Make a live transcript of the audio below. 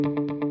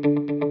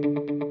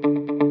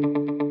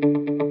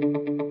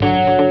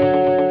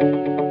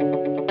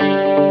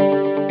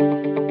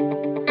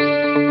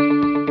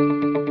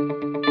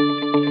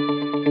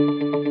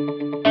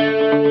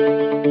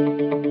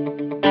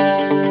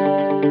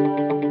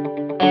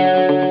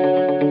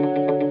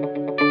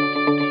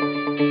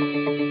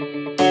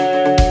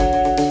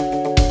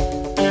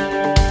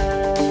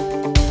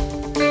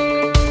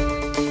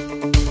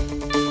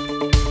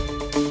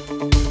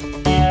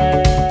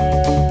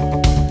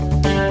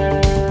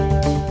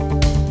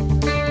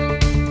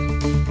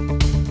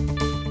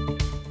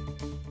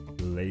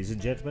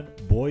gentlemen,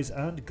 boys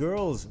and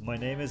girls, my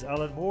name is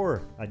Alan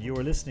Moore, and you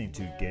are listening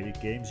to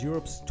Gaelic Games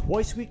Europe's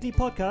twice weekly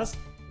podcast,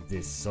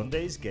 This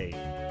Sunday's Game.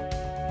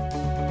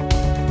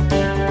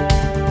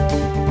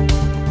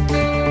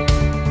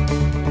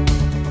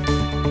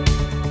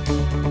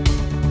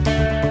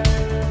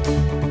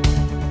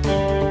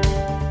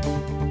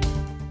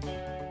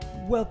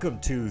 Welcome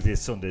to This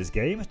Sunday's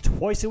Game.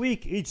 Twice a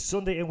week, each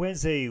Sunday and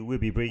Wednesday, we'll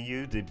be bringing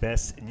you the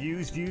best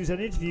news, views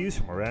and interviews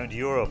from around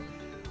Europe.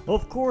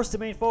 Of course, the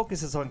main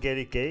focus is on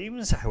Gaelic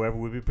games, however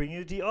we'll be bringing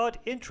you the odd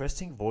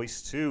interesting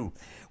voice too.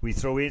 We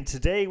throw in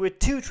today with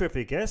two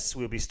terrific guests.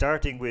 We'll be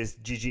starting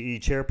with GGE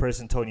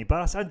chairperson Tony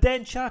Bass and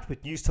then chat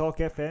with News Talk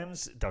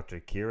FM's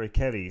Dr. Ciara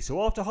Kelly. So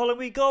off to Holland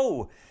we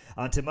go,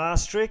 and to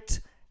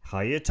Maastricht.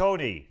 Hiya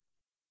Tony.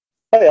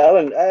 Hi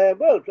Alan,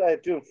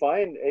 doing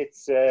fine.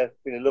 It's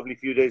been a lovely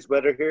few days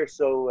weather here,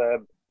 so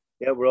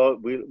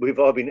we've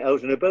all been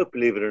out and about,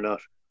 believe it or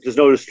not. There's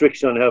no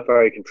restriction on how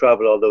far you can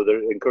travel, although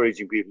they're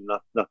encouraging people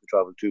not to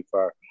travel too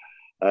far.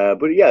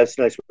 But yeah, it's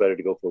nice weather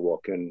to go for a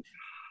walk, and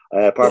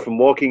apart from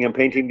walking and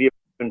painting the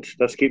equipment,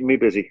 that's keeping me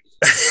busy.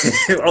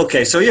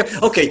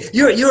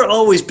 You're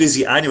always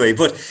busy anyway.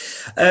 But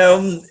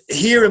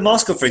here in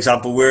Moscow, for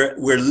example, we're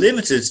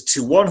limited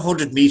to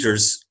 100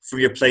 meters from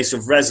your place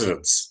of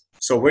residence.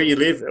 So where you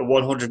live,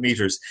 100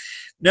 meters.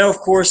 Now, of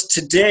course,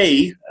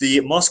 today, the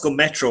Moscow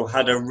Metro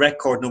had a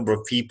record number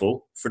of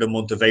people for the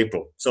month of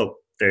April. So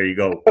there you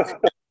go.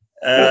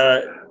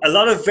 A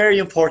lot of very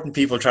important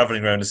people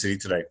traveling around the city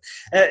today.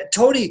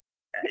 Tony,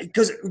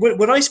 because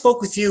when I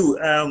spoke with you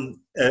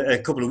a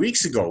couple of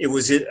weeks ago, it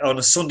was on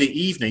a Sunday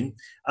evening,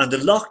 and the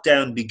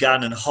lockdown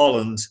began in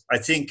Holland, I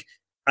think,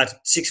 at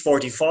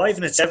 6:45,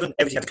 and at 7,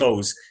 everything had to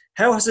close.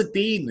 How has it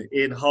been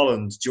in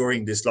Holland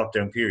during this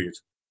lockdown period?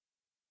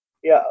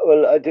 Yeah,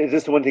 well, this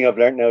is the one thing I've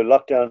learned now.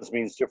 Lockdowns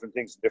means different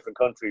things in different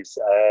countries.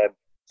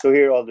 So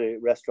here, all the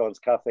restaurants,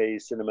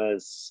 cafes,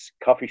 cinemas,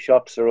 coffee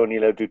shops are only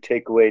allowed to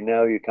take away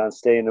now. You can't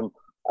stay in them.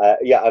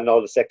 And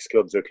all the sex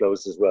clubs are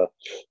closed as well.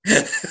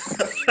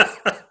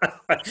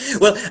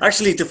 Well,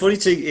 actually, the funny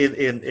thing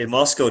in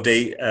Moscow,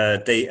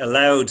 they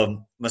allowed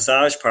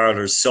massage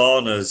parlors,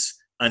 saunas,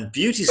 and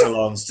beauty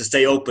salons to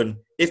stay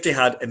open if they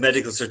had a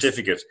medical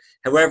certificate.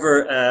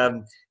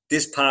 However,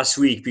 this past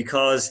week,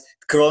 because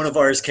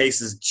coronavirus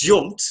cases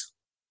jumped,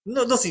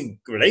 nothing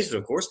related,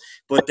 of course,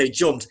 but they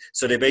jumped.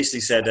 So they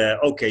basically said,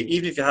 okay,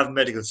 even if you have a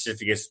medical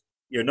certificate,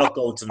 you're not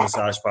going to the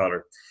massage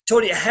parlor.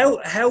 Tony,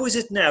 how is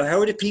it now?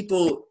 How are the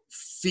people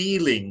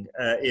feeling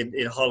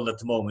in Holland at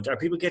the moment? Are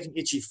people getting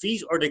itchy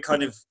feet, or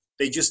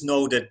they just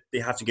know that they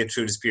have to get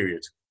through this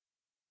period?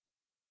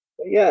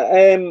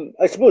 Yeah,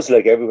 I suppose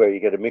like everywhere you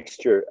get a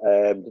mixture.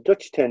 The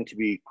Dutch tend to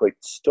be quite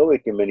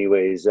stoic in many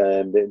ways.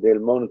 They'll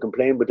moan and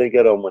complain, but they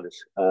get on with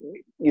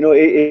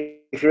it.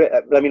 If you're,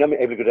 I'm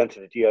able to go down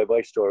to the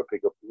DIY store,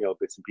 pick up,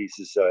 bits and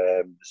pieces.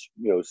 A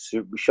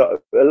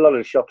lot of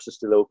the shops are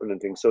still open and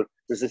things. So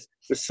there's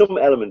some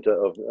element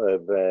of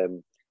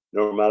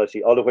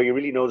normality. Although where you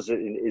really notice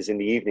it is in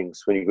the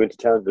evenings when you go into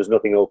town. There's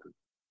nothing open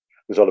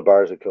because all the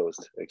bars are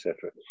closed,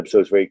 etc. So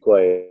it's very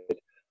quiet.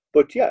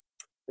 But yeah.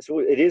 So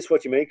it is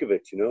what you make of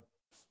it,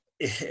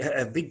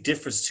 A big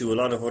difference to a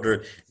lot of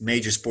other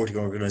major sporting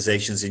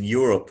organisations in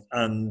Europe,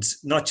 and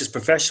not just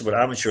professional but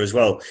amateur as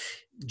well.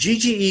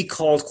 GGE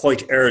called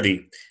quite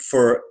early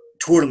for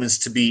tournaments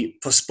to be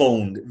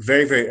postponed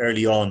very, very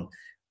early on.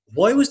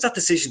 Why was that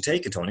decision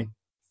taken, Tony?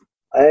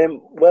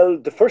 Well,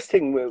 the first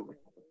thing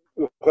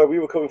where we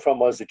were coming from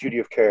was the duty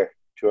of care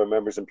to our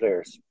members and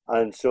players.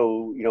 And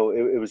so,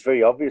 it was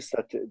very obvious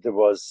that there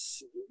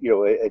was,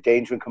 a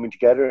danger in coming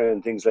together,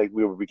 and things like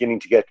we were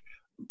beginning to get,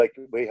 like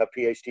we have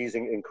PhDs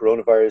in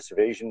coronavirus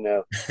evasion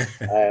now.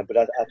 But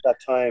at that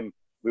time,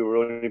 we were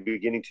only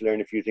beginning to learn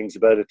a few things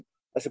about it.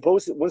 I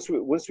suppose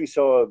once we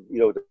saw,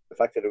 the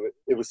fact that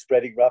it was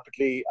spreading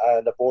rapidly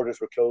and the borders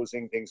were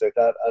closing, things like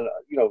that. And,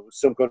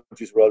 some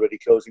countries were already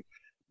closing.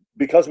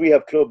 Because we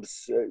have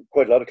clubs,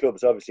 quite a lot of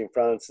clubs, obviously in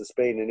France and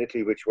Spain and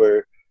Italy, which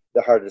were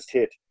the hardest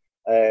hit.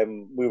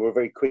 We were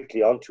very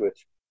quickly onto it,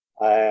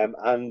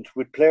 and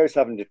with players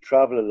having to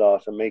travel a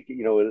lot and make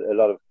a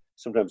lot of,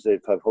 sometimes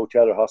they'd have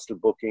hotel or hostel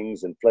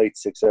bookings and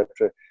flights,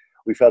 etc.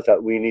 We felt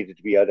that we needed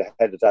to be out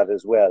ahead of that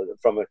as well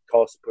from a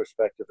cost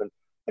perspective, and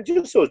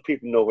just so as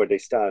people know where they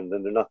stand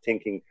and they're not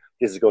thinking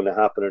this is going to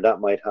happen or that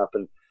might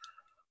happen.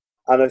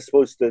 And I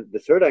suppose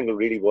the third angle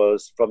really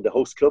was from the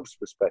host club's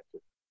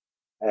perspective,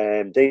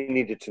 and they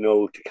needed to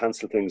know to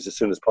cancel things as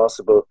soon as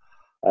possible,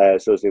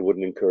 so as they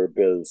wouldn't incur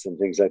bills and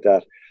things like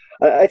that.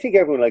 I think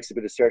everyone likes a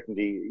bit of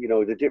certainty.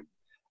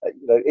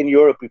 In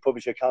Europe, we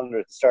publish a calendar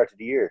at the start of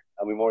the year,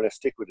 and we more or less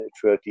stick with it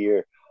throughout the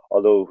year.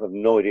 Although I have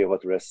no idea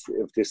what the rest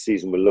of this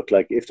season will look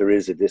like, if there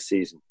is a this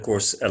season. Of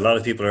course, a lot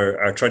of people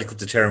are trying to come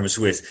to terms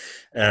with,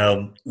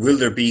 will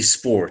there be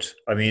sport?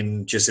 I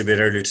mean, just a bit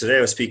earlier today,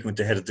 I was speaking with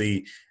the head of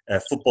the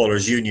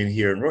Footballers Union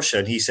here in Russia,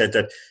 and he said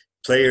that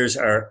players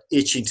are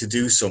itching to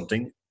do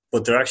something,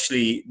 but they're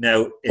actually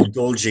now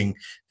indulging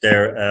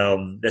their,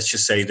 let's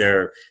just say,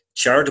 their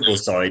charitable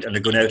side, and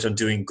they're going out and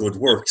doing good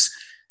works.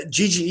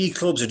 GGE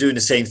clubs are doing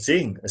the same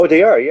thing. Oh,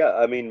 they are, yeah.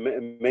 I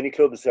mean, many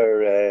clubs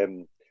are,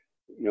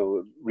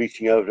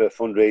 reaching out,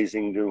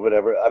 fundraising, doing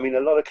whatever. I mean, a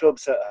lot of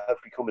clubs have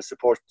become a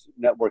support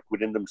network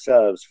within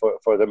themselves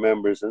for their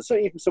members, and so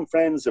even some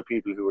friends of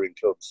people who are in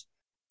clubs.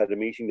 I had a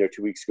meeting there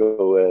 2 weeks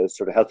ago,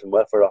 sort of health and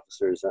welfare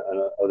officers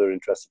and other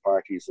interested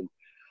parties, and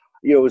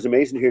it was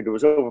amazing to hear there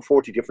was over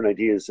 40 different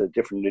ideas,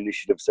 different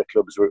initiatives that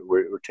clubs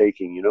were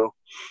taking.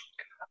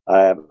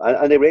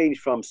 And they range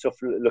from stuff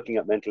looking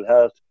at mental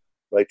health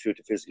right through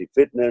to physical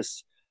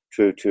fitness,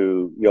 through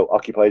to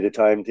occupy the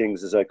time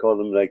things, as I call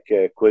them, like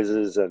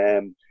quizzes,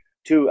 and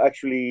to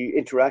actually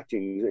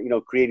interacting,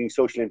 creating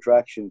social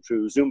interaction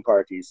through Zoom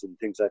parties and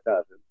things like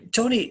that.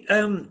 Tony,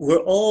 we're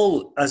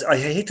all, as I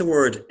hate the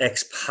word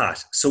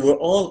expat, so we're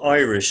all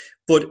Irish,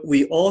 but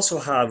we also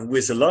have,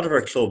 with a lot of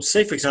our clubs,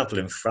 say for example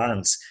in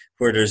France,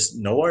 where there's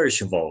no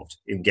Irish involved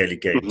in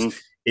Gaelic games. Mm-hmm.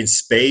 In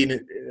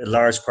Spain,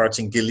 large parts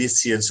in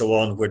Galicia and so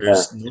on, where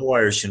there's no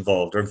Irish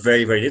involved, or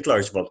very, very little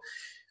Irish involved.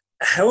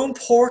 How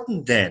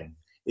important then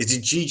is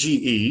the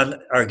GGE and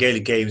our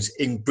Gaelic games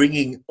in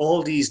bringing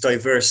all these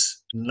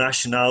diverse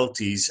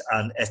nationalities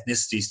and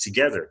ethnicities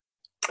together?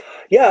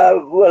 Yeah,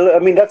 well, I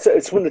mean,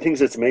 it's one of the things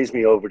that's amazed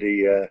me over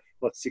the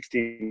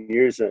 16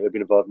 years that I've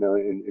been involved now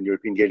in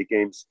European Gaelic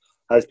Games,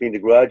 has been the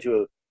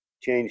gradual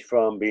change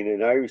from being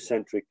an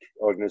Irish-centric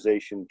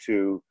organisation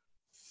to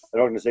an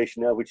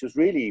organisation now which is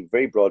really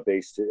very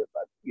broad-based.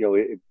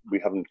 We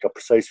haven't got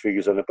precise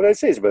figures on it, but I'd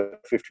say it's about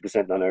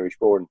 50% non-Irish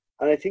born.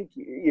 And I think,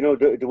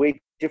 the way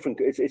different,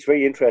 it's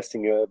very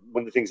interesting.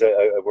 One of the things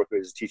I work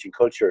with is teaching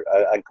culture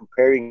and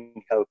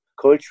comparing how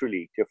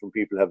culturally different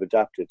people have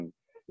adapted.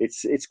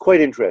 It's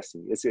quite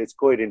interesting. It's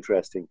quite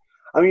interesting.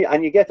 I mean,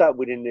 and you get that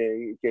within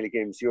the Gaelic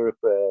Games Europe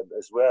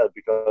as well,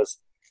 because,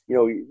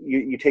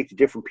 you take the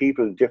different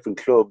people,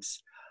 different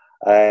clubs.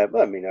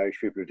 Well, I mean, Irish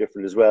people are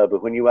different as well,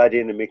 but when you add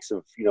in a mix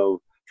of,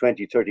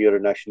 20, 30 other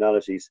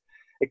nationalities,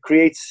 it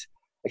creates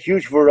a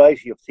huge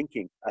variety of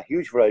thinking, a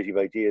huge variety of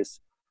ideas,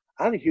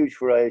 and a huge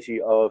variety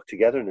of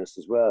togetherness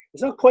as well.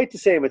 It's not quite the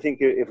same. I think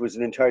if it was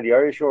an entirely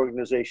Irish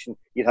organisation,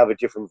 you'd have a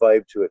different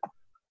vibe to it.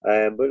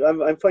 But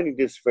I'm finding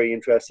this very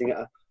interesting.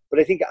 But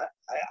I think,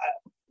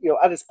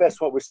 at its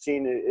best, what we're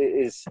seeing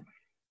is,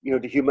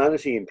 the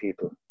humanity in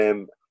people,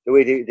 the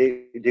way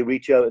they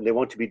reach out and they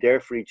want to be there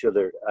for each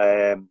other.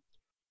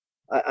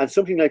 And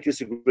something like this,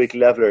 a great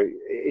leveler,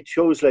 it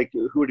shows like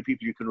who are the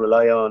people you can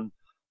rely on,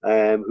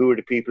 who are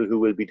the people who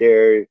will be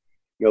there,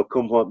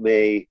 come what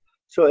may.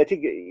 So I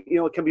think,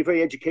 it can be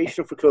very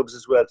educational for clubs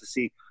as well to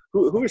see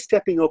who are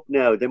stepping up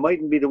now. They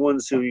mightn't be the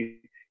ones who you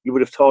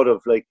would have thought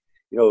of, like,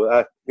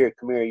 here,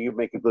 come here, you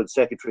make a good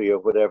secretary or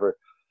whatever.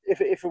 If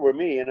it were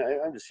me, and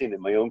I'm just seeing it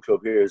in my own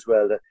club here as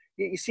well, that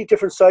you see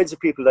different sides of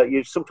people that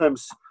you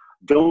sometimes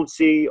don't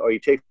see, or you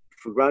take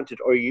for granted,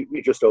 or you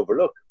just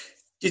overlook.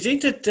 Do you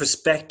think that the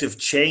perspective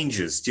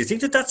changes? Do you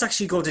think that that's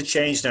actually going to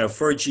change now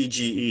for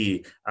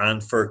GGE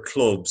and for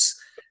clubs,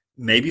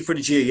 maybe for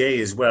the GAA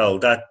as well,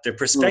 that the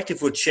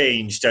perspective will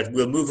change, that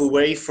we'll move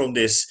away from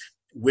this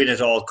win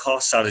at all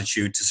costs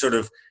attitude to sort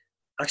of,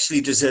 actually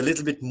there's a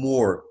little bit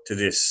more to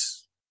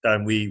this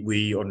than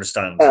we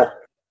understand?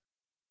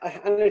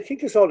 And I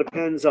think this all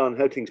depends on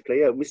how things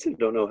play out. We still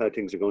don't know how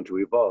things are going to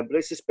evolve. But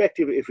I suspect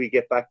if we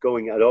get back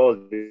going at all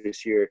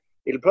this year,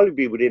 it'll probably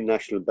be within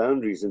national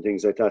boundaries and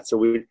things like that.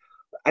 So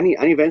any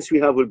events we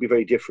have will be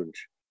very different.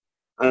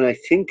 And I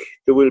think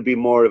there will be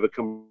more of a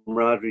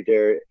camaraderie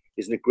there.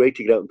 Isn't it great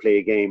to get out and play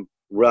a game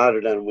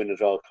rather than win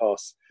at all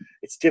costs?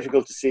 It's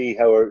difficult to see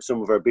how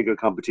some of our bigger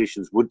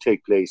competitions would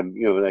take place.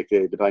 Like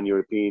the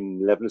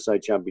Pan-European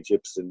 11-a-side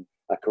championships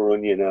at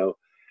Coruña now.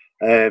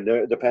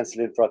 They're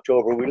penciled in for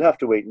October. We'll have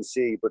to wait and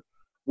see. But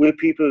will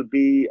people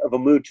be of a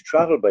mood to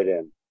travel by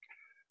then?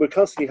 We'll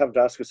constantly have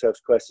to ask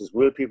ourselves questions.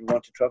 Will people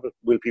want to travel?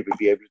 Will people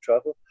be able to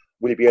travel?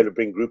 Will you be able to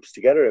bring groups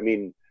together? I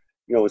mean,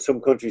 in some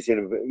countries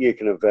you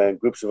can have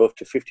groups of up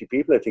to 50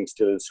 people, I think,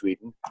 still in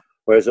Sweden,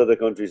 whereas other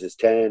countries it's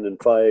 10 and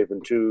 5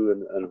 and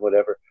 2 and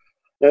whatever.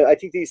 Now, I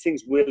think these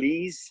things will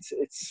ease.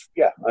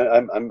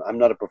 I'm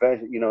not a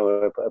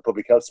professional, a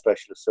public health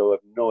specialist, so I have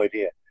no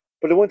idea.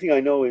 But the one thing I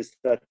know is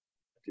that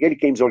the Gaelic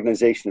Games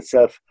organisation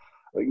itself,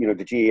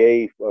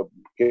 the GAA, or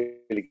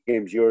Gaelic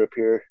Games Europe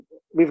here,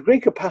 we have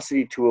great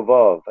capacity to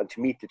evolve and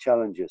to meet the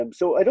challenges.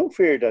 So I don't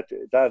fear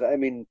that. I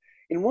mean,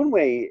 in one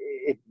way,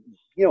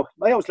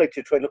 I always like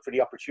to try and look for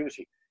the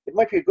opportunity. It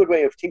might be a good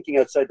way of thinking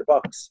outside the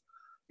box.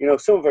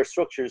 Some of our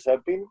structures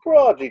have been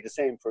broadly the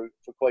same for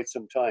quite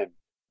some time.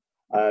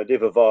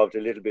 They've evolved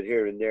a little bit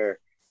here and there.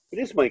 But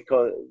this might,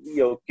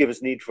 give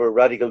us need for a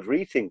radical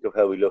rethink of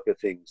how we look at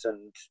things.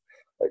 And,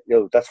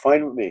 that's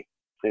fine with me.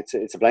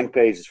 It's a blank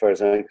page as far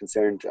as I'm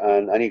concerned.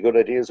 And any good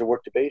ideas are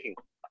worth debating.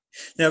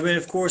 Now, I mean,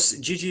 of course,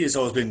 GG has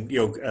always been,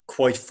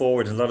 quite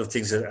forward in a lot of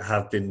things that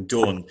have been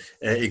done,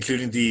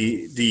 including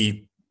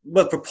the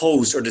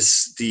proposed, or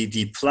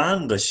the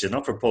planned,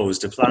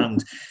 the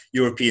planned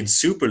European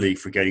Super League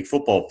for Gaelic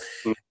football.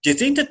 Do you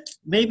think that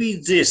maybe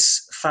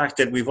this fact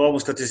that we've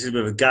almost got this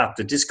little bit of a gap,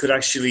 that this could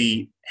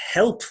actually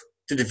help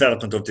the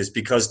development of this?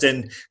 Because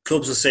then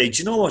clubs will say,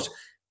 do you know what?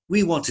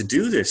 we want to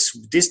do this.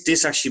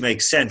 This actually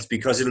makes sense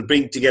because it'll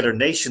bring together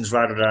nations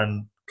rather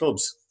than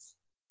clubs.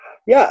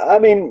 Yeah, I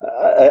mean,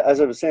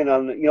 as I was saying,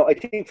 I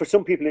think for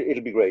some people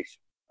it'll be great.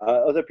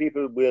 Other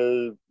people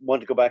will want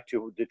to go back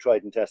to the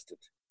tried and tested.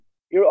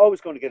 You're always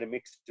going to get a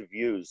mix of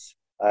views.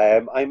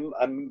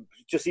 I'm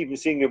just even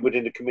seeing it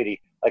within the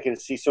committee. I can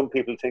see some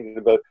people thinking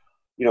about,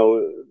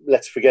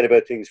 let's forget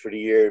about things for the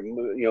year.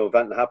 If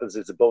anything happens,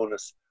 it's a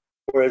bonus.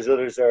 Whereas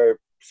others are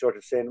sort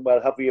of saying,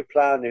 well, have we a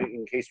plan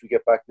in case we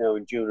get back now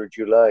in June or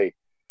July?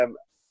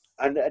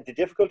 And the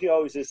difficulty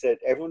always is that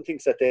everyone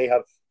thinks that they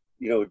have,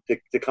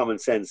 the common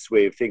sense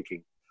way of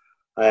thinking.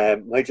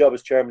 My job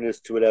as chairman is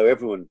to allow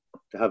everyone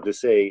to have their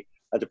say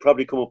and to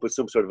probably come up with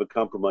some sort of a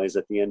compromise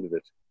at the end of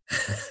it.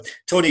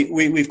 Tony,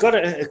 we've got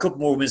a couple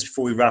more minutes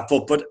before we wrap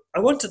up, but I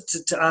wanted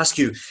to ask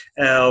you,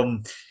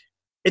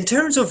 in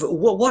terms of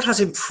what has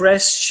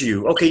impressed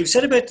you. Okay, you've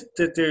said about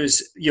that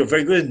there's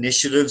very good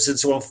initiatives and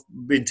so on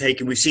been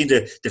taken. We've seen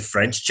the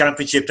French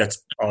Championship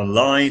that's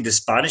online, the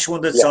Spanish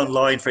one that's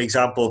online, for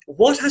example.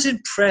 What has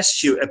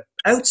impressed you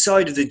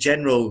outside of the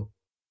general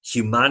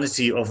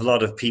humanity of a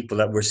lot of people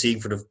that we're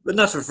seeing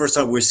not for the first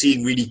time, we're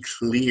seeing really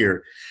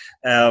clear?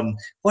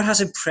 What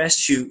has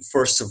impressed you,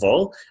 first of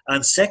all?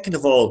 And second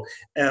of all,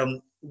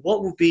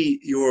 what would be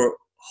your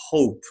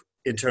hope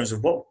in terms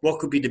of what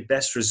could be the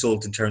best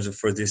result in terms of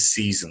for this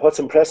season? What's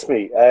impressed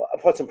me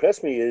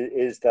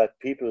is that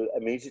people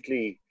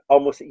immediately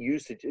almost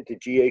use the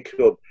GA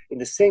club in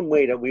the same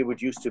way that we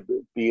would used to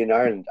be in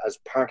Ireland, as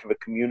part of a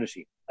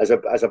community, as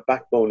a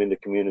backbone in the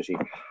community.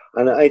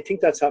 And I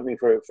think that's happening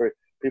for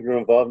people who are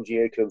involved in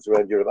GA clubs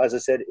around Europe. As I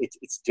said,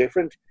 it's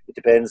different. It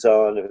depends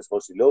on if it's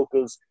mostly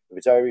locals, if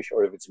it's Irish,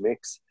 or if it's a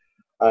mix.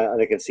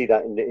 And I can see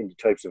that in the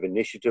types of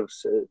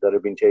initiatives that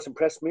have been taken. What's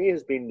impressed me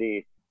has been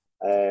the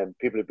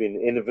people have been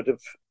innovative.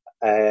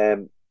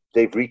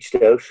 They've reached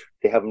out.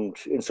 They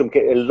haven't. In some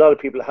case, a lot of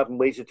people haven't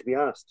waited to be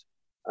asked,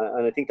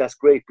 and I think that's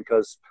great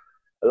because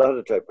a lot of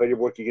the time, when you're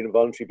working in a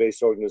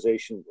voluntary-based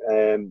organisation,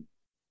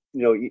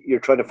 you're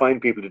trying to find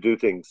people to do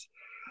things.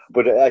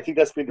 But I think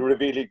that's been the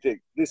revealing thing.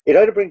 It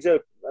either brings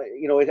out,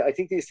 I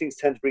think these things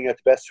tend to bring out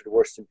the best or the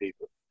worst in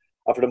people,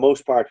 and for the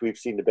most part, we've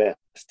seen the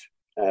best,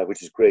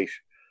 which is great.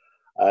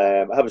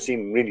 I haven't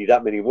seen really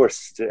that many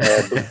worst,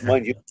 but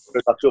mind you, if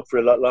we're locked up for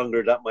a lot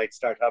longer, that might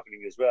start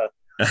happening as well.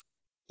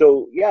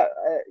 So yeah,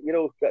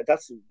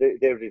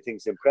 they're the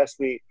things that impress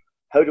me.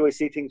 How do I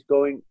see things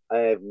going? I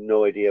have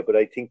no idea, but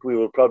I think we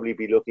will probably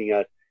be looking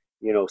at,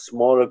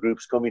 smaller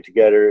groups coming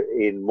together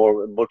in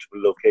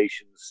multiple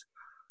locations,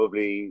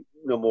 probably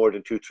no more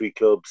than 2-3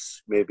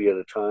 clubs, maybe at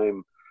a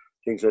time,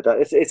 things like that.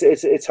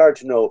 It's hard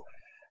to know.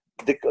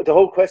 The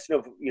whole question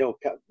of,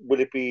 will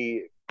it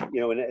be,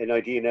 an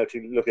idea now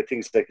to look at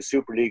things like the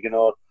Super League and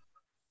all,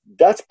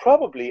 that's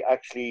probably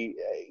actually,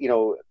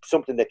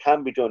 something that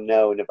can be done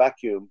now in a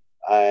vacuum.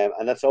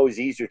 And that's always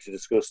easier to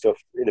discuss stuff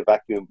in a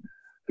vacuum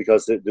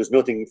because there's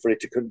nothing for it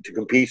to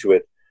compete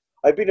with.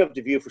 I've been of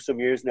the view for some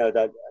years now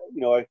that,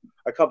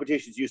 our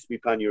competitions used to be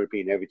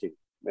pan-European, everything,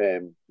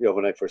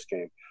 when I first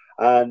came.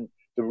 And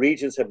the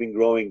regions have been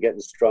growing, getting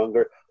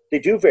stronger. They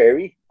do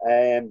vary.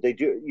 They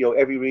do,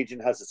 every region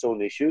has its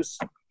own issues,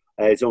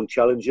 its own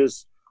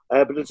challenges,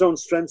 but its own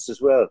strengths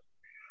as well.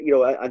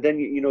 And then,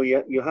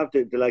 you have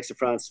the likes of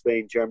France,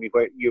 Spain, Germany,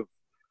 where you've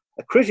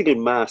a critical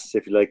mass,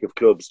 if you like, of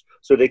clubs,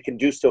 so they can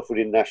do stuff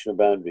within national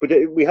boundaries.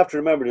 But we have to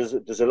remember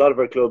there's a lot of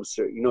our clubs,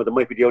 they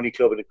might be the only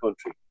club in the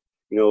country,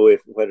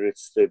 whether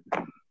it's the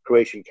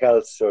Croatian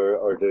Celts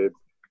or the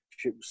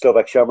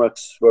Slovak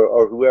Shamrocks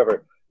or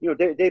whoever,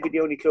 they'd be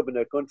the only club in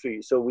their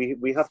country. So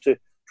we have to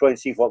try and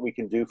see what we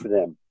can do for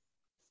them.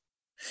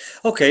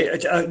 Okay,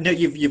 now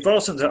you've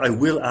brought something that I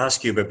will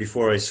ask you about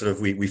before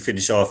we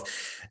finish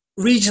off.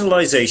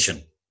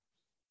 Regionalisation.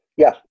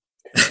 Yeah.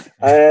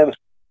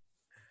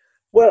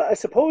 Well, I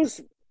suppose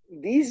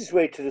the easiest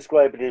way to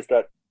describe it is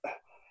that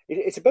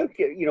it's about,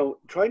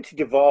 trying to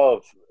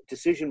devolve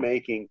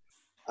decision-making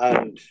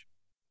and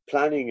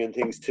planning and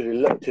things to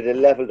the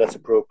level that's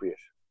appropriate.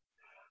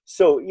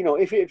 So,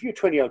 if you're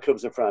 20-odd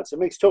clubs in France, it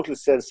makes total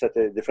sense that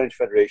the French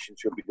Federation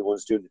should be the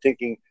ones doing the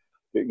thinking,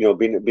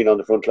 being on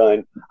the front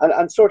line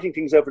and sorting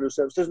things out for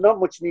themselves. There's not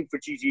much need for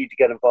GG to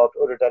get involved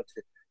other than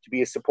to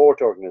be a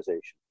support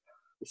organisation.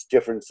 It's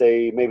different,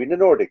 say, maybe in the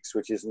Nordics,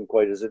 which isn't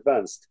quite as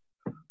advanced.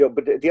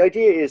 But the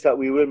idea is that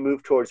we will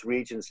move towards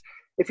regions.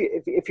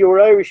 If you were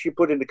Irish, you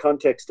put in the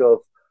context of,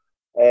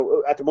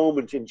 at the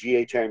moment in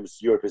GA terms,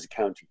 Europe is a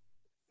county.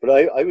 But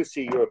I would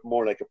see Europe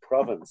more like a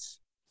province,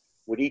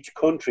 with each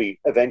country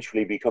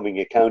eventually becoming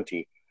a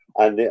county,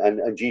 and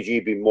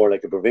GG being more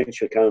like a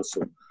provincial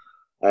council.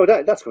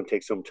 That's going to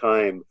take some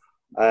time.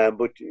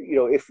 But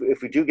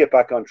if we do get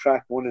back on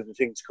track, one of the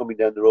things coming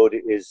down the road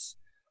is,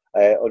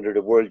 under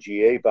the World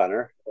GA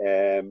banner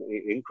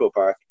in Croke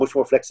Park, much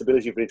more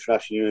flexibility for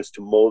international units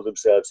to mould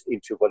themselves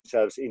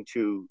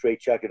into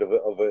straitjacket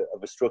of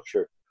a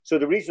structure. So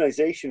the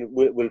regionalisation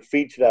will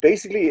feed to that.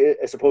 Basically,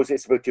 I suppose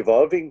it's about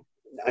devolving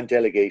and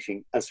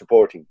delegating and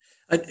supporting.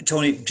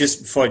 Tony,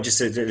 just a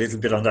little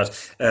bit on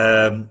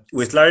that.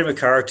 With Larry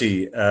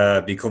McCarthy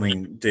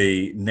becoming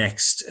the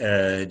next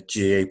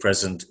GAA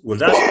president, will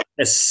that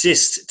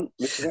assist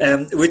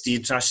with the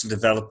international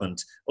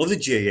development of the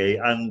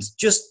GAA and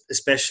just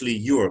especially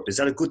Europe? Is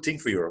that a good thing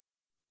for Europe?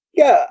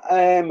 Yeah,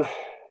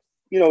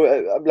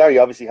 Larry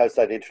obviously has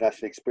that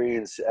international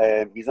experience.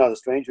 He's not a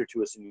stranger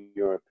to us in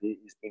Europe.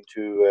 He's been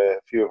to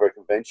a few of our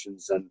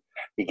conventions, and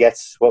he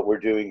gets what we're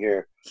doing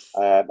here.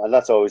 And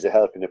that's always a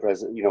help in the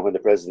president. When the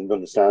president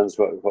understands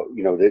what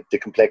the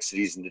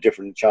complexities and the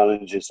different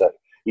challenges that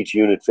each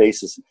unit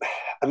faces.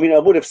 I mean, I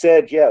would have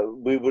said,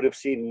 we would have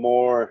seen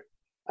more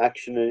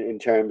action in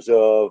terms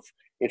of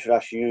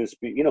international units,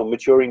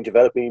 maturing,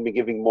 developing, and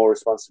giving more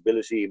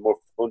responsibility, more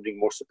funding,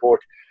 more support.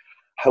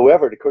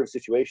 However, the current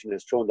situation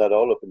has thrown that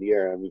all up in the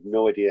air, and we've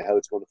no idea how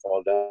it's going to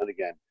fall down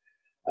again.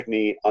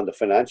 Actually, on the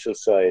financial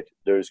side,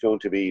 there's going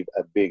to be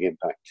a big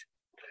impact.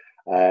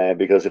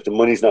 Because if the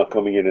money's not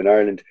coming in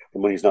Ireland, the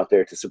money's not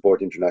there to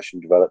support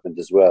international development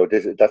as well.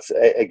 That's,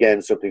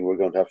 again, something we're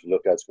going to have to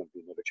look at. It's going to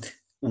be another challenge.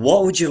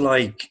 What would you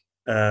like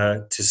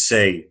to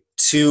say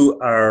to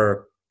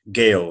our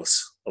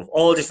Gaels of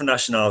all different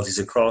nationalities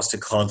across the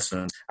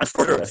continent and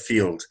further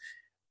afield?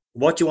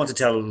 What do you want to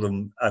tell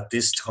them at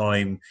this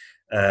time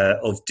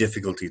of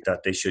difficulty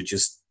that they should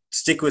just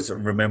stick with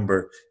and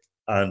remember,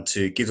 and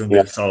to give them a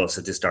bit of solace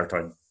at this dark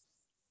time?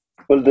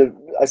 Well,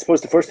 I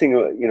suppose the first thing,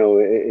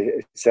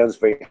 it sounds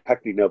very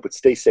hackneyed now, but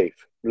stay safe.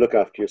 Look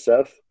after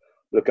yourself.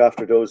 Look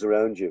after those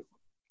around you.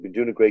 You've been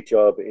doing a great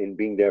job in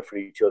being there for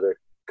each other.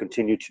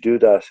 Continue to do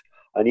that.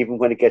 And even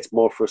when it gets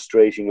more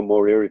frustrating and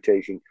more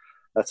irritating,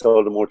 that's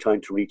all the more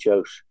time to reach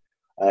out.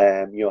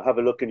 Have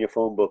a look in your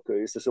phone book.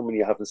 Is there someone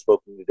you haven't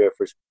spoken to there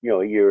for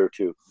a year or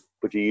two,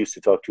 but you used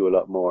to talk to a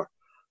lot more?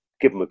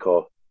 Give them a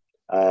call.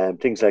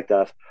 Things like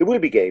that. There will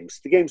be games.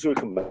 The games will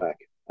come back.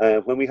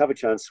 When we have a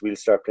chance, we'll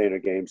start playing our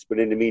games. But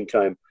in the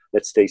meantime,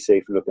 let's stay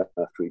safe and look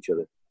after each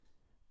other.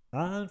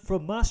 And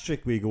from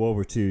Maastricht, we go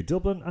over to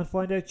Dublin and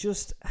find out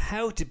just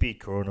how to beat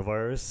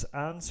coronavirus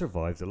and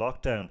survive the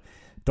lockdown.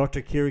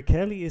 Dr. Ciara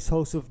Kelly is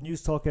host of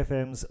Newstalk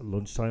FM's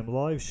Lunchtime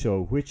Live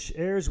show, which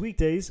airs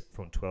weekdays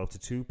from 12 to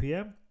 2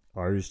 p.m.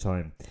 Irish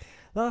time.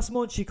 Last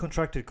month, she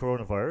contracted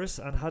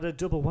coronavirus and had a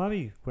double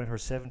whammy when her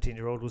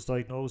 17-year-old was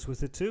diagnosed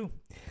with it too.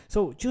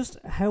 So just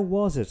how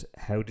was it?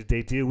 How did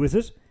they deal with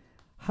it?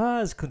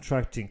 Has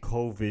contracting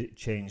COVID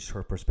changed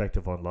her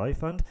perspective on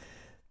life? And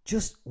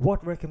just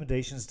what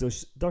recommendations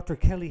does Dr.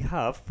 Kelly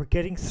have for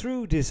getting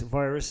through this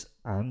virus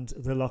and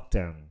the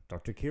lockdown?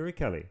 Dr. Ciara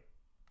Kelly.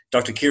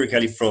 Dr. Ciara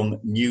Kelly from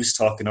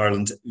Newstalk in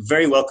Ireland.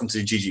 Very welcome to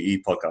the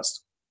GGE podcast.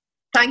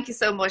 Thank you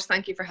so much.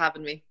 Thank you for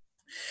having me.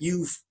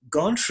 You've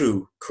gone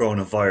through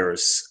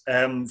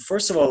coronavirus.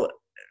 First of all,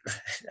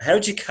 how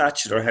did you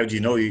catch it, or how do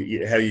you know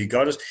how you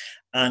got it?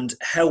 And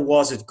how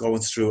was it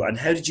going through, and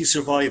how did you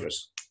survive it?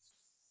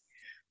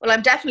 Well,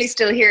 I'm definitely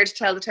still here to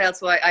tell the tale,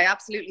 so I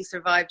absolutely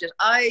survived it.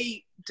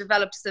 I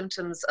developed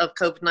symptoms of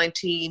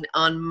COVID-19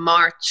 on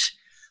March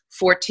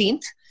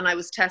 14th, and I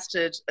was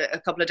tested a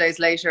couple of days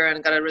later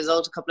and got a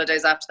result a couple of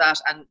days after that,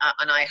 and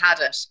I had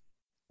it.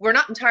 We're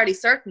not entirely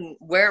certain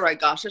where I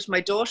got it.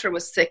 My daughter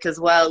was sick as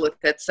well with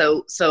it,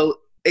 so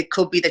it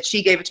could be that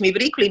she gave it to me,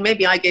 but equally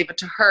maybe I gave it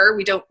to her.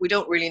 We don't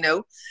really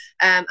know.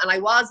 And I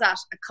was at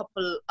a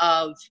couple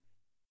of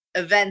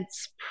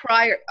events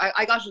prior.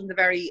 I got it in the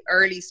very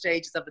early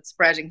stages of it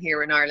spreading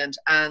here in Ireland,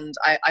 and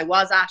I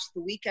was at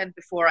the weekend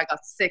before I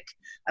got sick.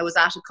 I was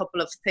at a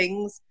couple of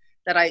things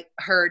that I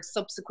heard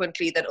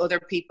subsequently that other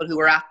people who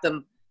were at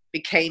them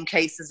became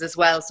cases as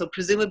well. So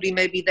presumably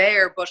maybe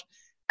there, but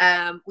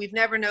we've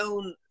never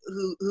known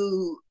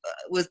who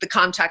was the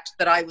contact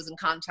that I was in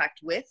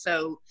contact with.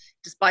 So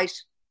despite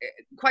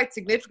quite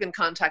significant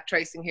contact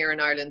tracing here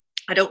in Ireland,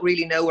 I don't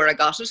really know where I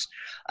got it,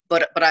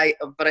 but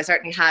I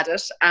certainly had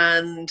it.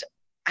 And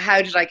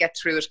how did I get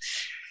through it?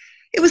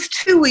 It was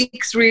 2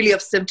 weeks really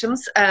of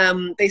symptoms.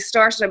 They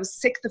started, I was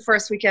sick the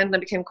first weekend and I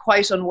became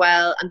quite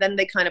unwell, and then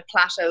they kind of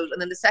plateaued.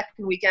 And then the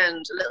second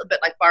weekend, a little bit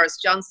like Boris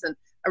Johnson,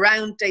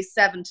 around day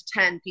 7 to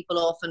 10, people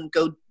often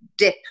go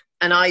dip.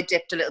 And I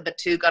dipped a little bit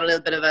too, got a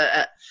little bit of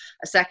a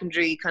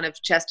secondary kind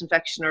of chest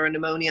infection or a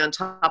pneumonia on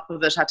top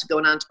of it, had to go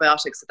on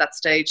antibiotics at that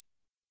stage.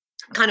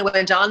 Kind of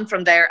went on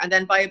from there. And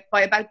then by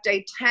about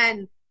day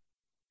 10,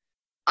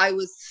 I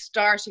was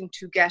starting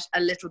to get a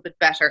little bit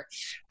better.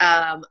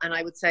 And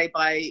I would say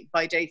by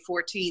day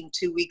 14,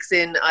 2 weeks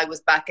in, I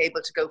was back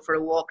able to go for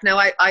a walk. Now,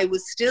 I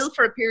was still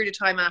for a period of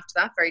time after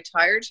that very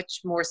tired,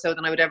 much more so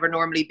than I would ever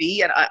normally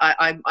be. And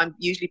I'm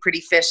usually pretty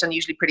fit and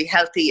usually pretty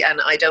healthy,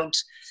 and I don't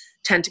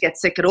tend to get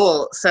sick at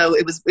all. So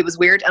it was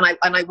weird. And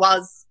I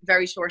was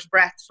very short of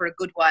breath for a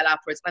good while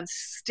afterwards. I'm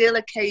still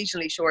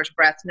occasionally short of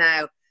breath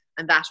now.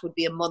 And that would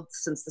be a month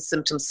since the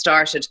symptoms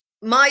started.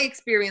 my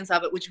experience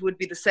of it, which would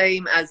be the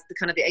same as the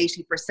kind of the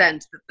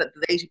 80%, that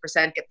the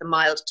 80% get the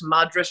mild to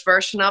moderate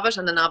version of it,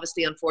 and then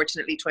obviously,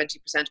 unfortunately, 20%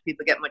 of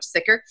people get much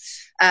sicker.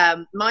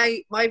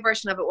 My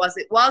version of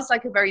it was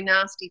like a very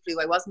nasty flu.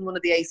 I wasn't one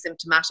of the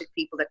asymptomatic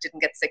people that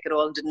didn't get sick at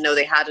all and didn't know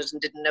they had it and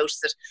didn't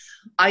notice it.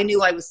 I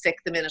knew I was sick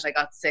the minute I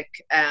got sick.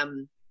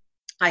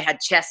 I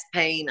had chest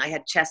pain, I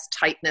had chest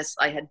tightness,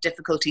 I had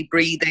difficulty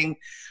breathing.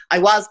 I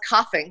was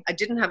coughing, I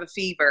didn't have a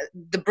fever.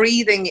 The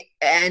breathing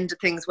end of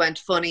things went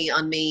funny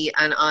on me,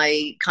 and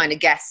I kind of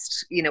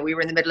guessed, we were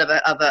in the middle of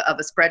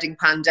a spreading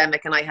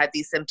pandemic, and I had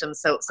these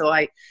symptoms. So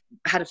I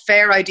had a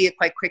fair idea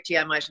quite quickly.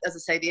 I might, as I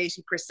say, the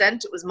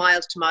 80%, it was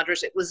mild to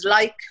moderate. It was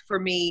like,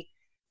 for me,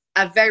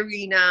 a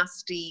very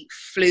nasty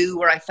flu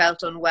where I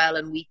felt unwell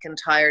and weak and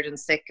tired and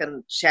sick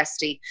and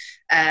chesty.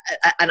 And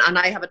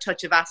I have a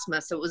touch of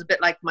asthma, so it was a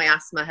bit like my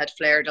asthma had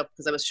flared up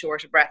because I was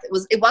short of breath.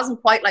 It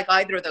wasn't quite like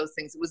either of those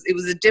things. It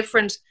was a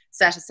different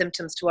set of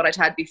symptoms to what I'd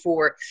had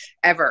before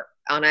ever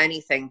on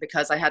anything,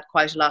 because I had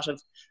quite a lot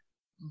of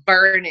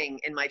burning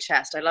in my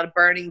chest. I had a lot of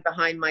burning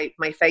behind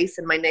my face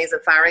and my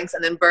nasopharynx,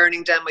 and then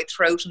burning down my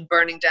throat and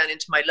burning down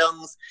into my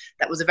lungs.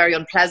 That was a very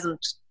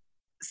unpleasant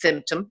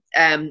symptom.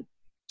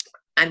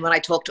 And when I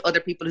talk to other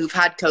people who've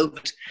had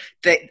COVID,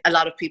 a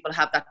lot of people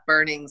have that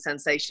burning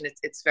sensation.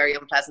 It's very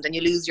unpleasant, and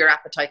you lose your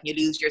appetite, and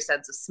you lose your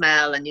sense of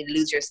smell, and you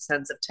lose your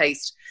sense of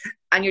taste,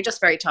 and you're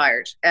just very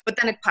tired. But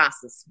then it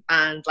passes,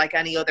 and like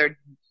any other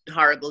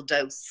horrible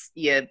dose,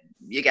 you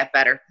get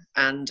better.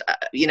 And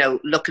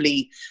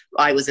luckily,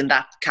 I was in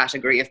that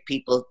category of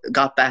people,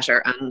 got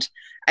better, and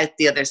out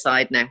the other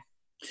side now.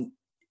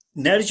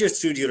 Now that you're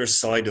through the other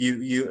side,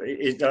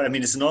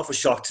 it's an awful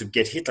shock to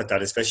get hit like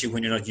that, especially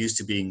when you're not used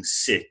to being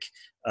sick.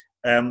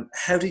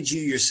 How did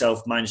you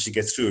yourself manage to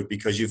get through it?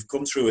 Because you've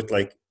come through it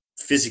like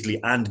physically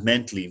and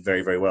mentally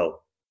very, very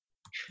well.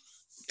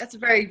 That's a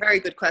very, very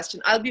good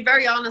question. I'll be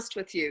very honest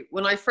with you.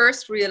 When I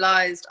first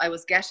realized I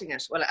was getting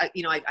it, well,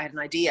 I had an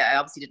idea. I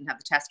obviously didn't have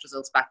the test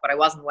results back, but I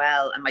wasn't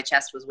well and my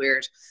chest was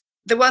weird.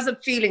 There was a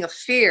feeling of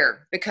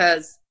fear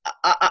because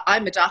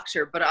I'm a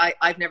doctor, but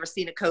I've never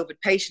seen a COVID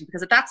patient,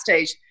 because at that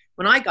stage,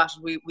 when I got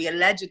it, we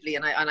allegedly,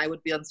 and I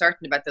would be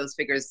uncertain about those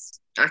figures'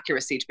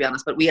 accuracy, to be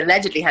honest, but we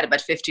allegedly had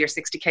about 50 or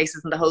 60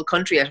 cases in the whole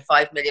country out of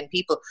 5 million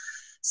people.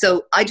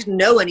 So I didn't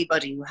know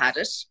anybody who had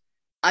it.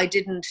 I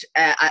didn't,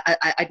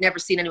 I'd never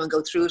seen anyone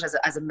go through it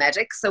as a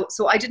medic. So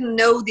I didn't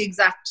know the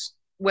exact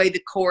way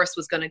the course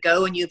was going to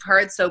go. And you've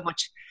heard so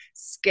much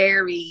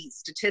scary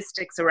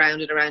statistics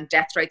around it, around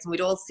death rates. And we'd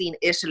all seen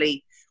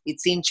Italy, we'd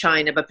seen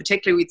China, but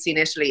particularly we'd seen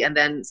Italy, and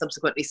then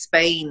subsequently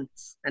Spain,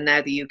 and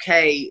now the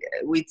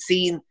UK. We'd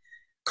seen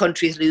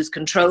countries lose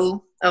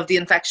control of the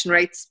infection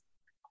rates,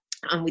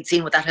 and we'd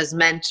seen what that has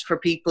meant for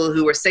people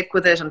who were sick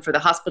with it and for the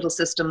hospital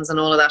systems and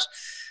all of that.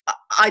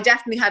 I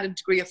definitely had a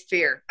degree of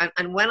fear,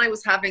 and when I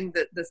was having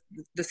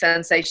the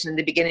sensation in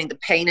the beginning, the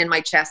pain in my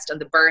chest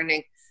and the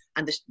burning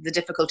and the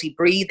difficulty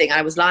breathing,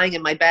 I was lying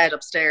in my bed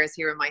upstairs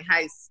here in my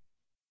house,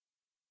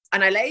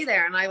 and I lay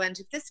there and I went,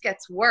 if this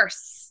gets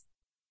worse,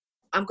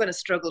 I'm going to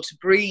struggle to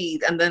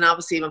breathe, and then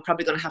obviously I'm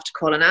probably going to have to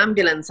call an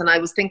ambulance. And I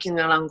was thinking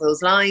along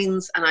those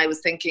lines, and I was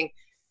thinking,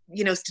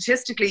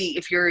 statistically,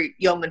 if you're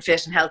young and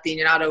fit and healthy and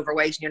you're not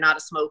overweight and you're not a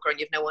smoker and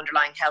you've no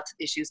underlying health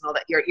issues and all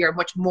that, you're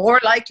much more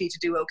likely to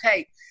do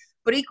okay.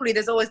 But equally,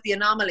 there's always the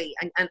anomaly,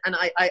 and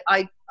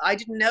I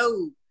didn't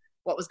know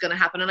what was going to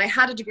happen, and I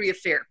had a degree of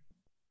fear.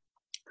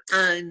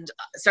 And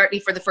certainly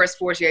for the first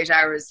 48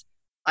 hours,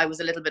 I was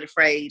a little bit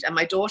afraid. And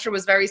my daughter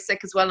was very sick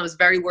as well, and I was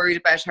very worried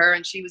about her,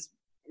 and she was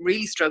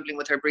really struggling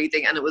with her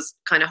breathing, and it was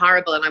kind of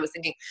horrible. And I was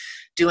thinking,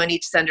 do I need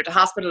to send her to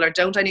hospital, or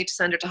don't I need to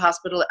send her to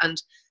hospital?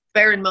 And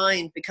bear in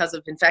mind, because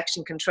of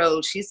infection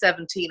control, she's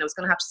 17. I was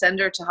going to have to send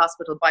her to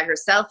hospital by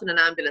herself in an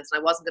ambulance, and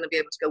I wasn't going to be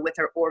able to go with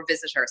her or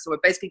visit her. So we're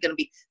basically going to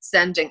be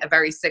sending a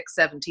very sick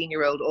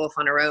 17-year-old off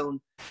on her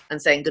own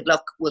and saying, good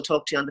luck, we'll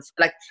talk to you on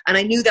the and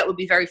I knew that would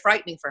be very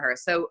frightening for her.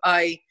 So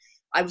I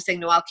was saying,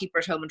 no, I'll keep her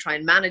at home and try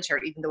and manage her,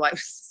 even though I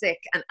was sick.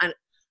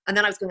 And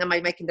then I was going, am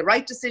I making the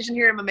right decision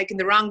here? Am I making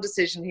the wrong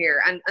decision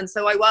here? And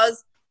so I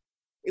was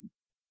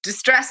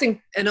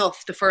distressing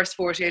enough the first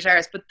 48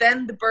 hours, but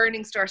then the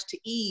burning started to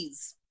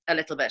ease a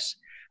little bit,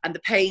 and the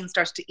pain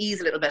started to ease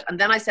a little bit. And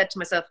then I said to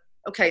myself,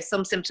 okay,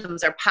 some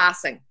symptoms are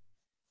passing.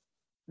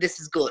 This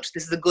is good.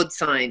 This is a good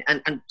sign.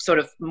 And sort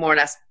of more or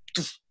less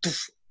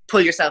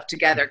pull yourself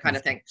together kind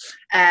of thing.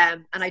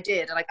 And I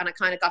did. And I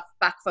kind of got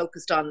back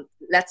focused on,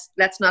 let's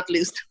not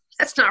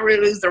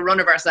really lose the run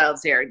of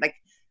ourselves here. Like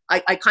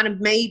I kind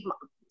of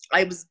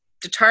I was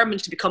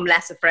determined to become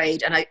less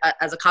afraid. And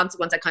as a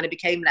consequence, I kind of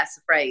became less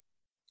afraid.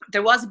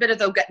 There was a bit of,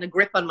 though, getting a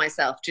grip on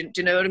myself. Do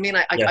you know what I mean?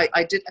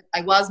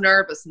 I was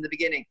nervous in the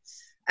beginning.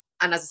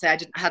 And as I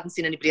say, I hadn't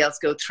seen anybody else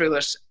go through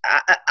it.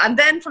 And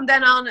then from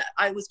then on,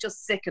 I was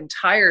just sick and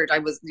tired. I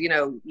was,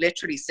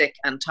 literally sick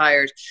and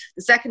tired.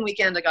 The second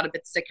weekend, I got a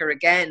bit sicker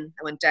again.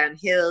 I went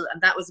downhill,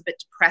 and that was a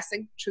bit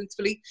depressing,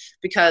 truthfully,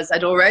 because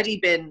I'd already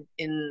been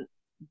in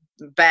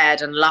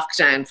bed and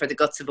lockdown for the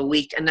guts of a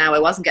week, and now I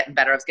wasn't getting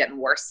better. I was getting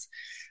worse.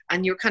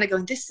 And you're kind of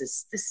going, this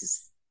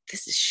is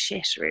this is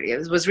shit, really.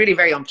 It was really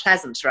very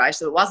unpleasant, right?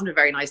 So it wasn't a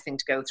very nice thing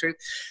to go through.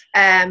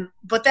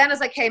 But then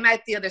as I came out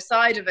the other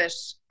side of it,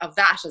 of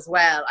that as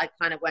well, I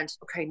kind of went,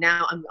 okay,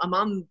 now I'm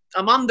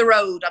on the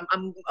road.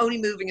 I'm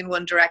only moving in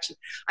one direction.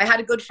 I had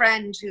a good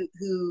friend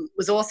who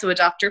was also a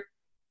doctor,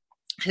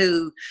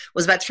 who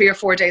was about 3 or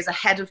 4 days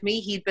ahead of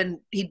me. He'd been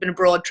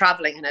abroad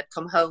traveling and had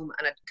come home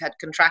and had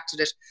contracted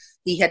it.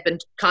 He had been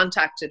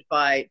contacted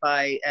by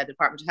the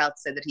Department of Health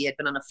to say that he had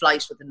been on a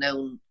flight with a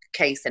known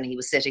case and he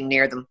was sitting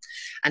near them,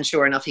 and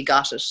sure enough he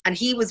got it. And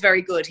he was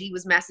very good. He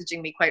was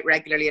messaging me quite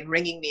regularly and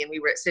ringing me, and we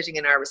were sitting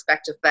in our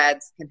respective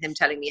beds and him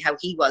telling me how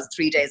he was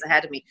 3 days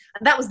ahead of me,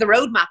 and that was the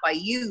roadmap I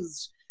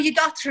used. You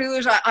got through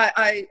it.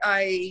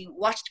 I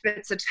watched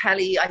bits of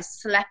telly. I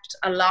slept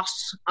a lot.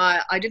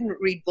 I didn't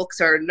read books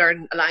or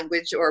learn a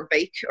language or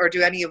bake or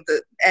do any of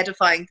the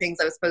edifying things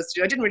I was supposed to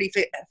do. I didn't really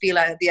feel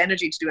I had the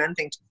energy to do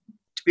anything, to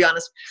be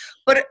honest.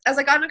 But as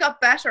I kind of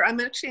got better, I'm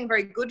actually in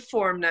very good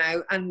form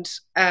now, and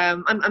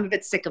I'm a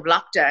bit sick of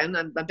lockdown.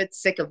 I'm a bit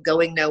sick of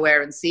going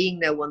nowhere and seeing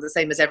no one the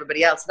same as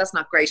everybody else. So that's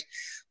not great.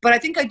 But I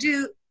think I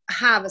do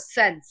have a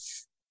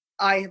sense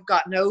I have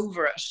gotten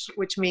over it,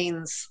 which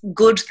means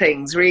good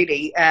things,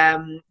 really.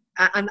 And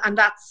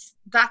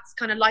that's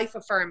kind of life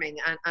affirming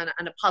and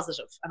a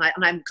positive.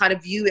 And I'm kind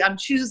of I'm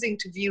choosing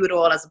to view it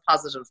all as a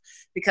positive,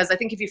 because I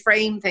think if you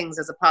frame things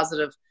as a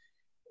positive,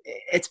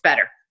 it's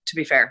better, to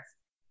be fair.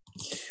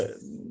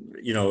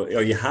 You know,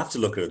 you have to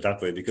look at it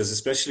that way, because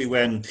especially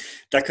when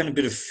that kind of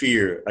bit of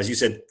fear, as you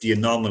said, the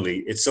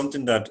anomaly, it's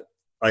something that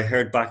I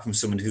heard back from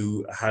someone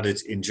who had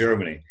it in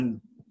Germany.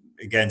 And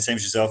again, same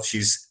as yourself,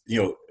 she's,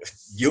 you know,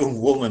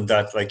 young woman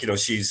that, like, you know,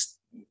 she's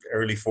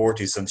early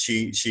 40s, and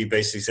she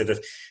basically said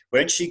that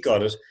when she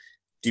got it,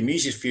 the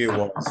immediate fear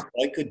was,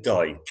 I could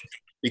die.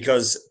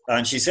 Because,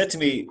 and she said to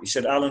me, she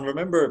said, Alan,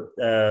 remember,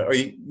 or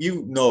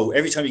you know,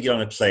 every time you get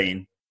on a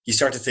plane, you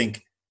start to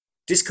think,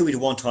 this could be the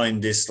one time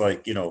this,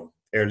 like, you know,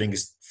 Aer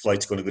Lingus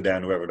flight's going to go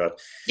down, or whatever that.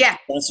 Yeah.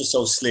 The answer's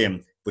so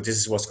slim, but this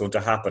is what's going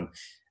to happen.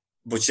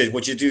 But she said,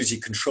 what you do is you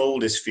control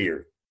this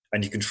fear,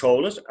 and you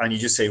control it, and you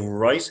just say,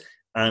 right.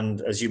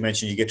 And as you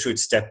mentioned, you get through it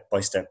step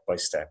by step by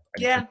step.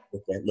 And yeah.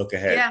 Look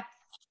ahead.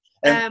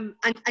 Yeah.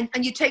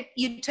 And you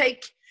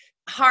take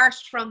heart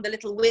from the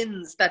little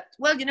wins that,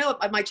 well, you know,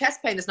 my chest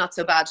pain is not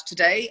so bad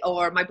today,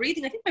 or my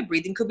breathing, I think my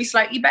breathing could be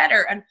slightly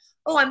better. And,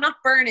 oh, I'm not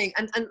burning.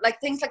 And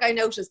like things like I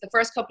noticed the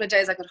first couple of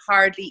days I could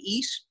hardly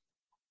eat.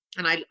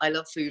 And I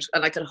love food,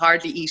 and I could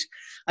hardly eat.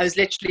 I was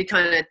literally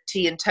kind of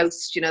tea and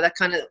toast, you know, that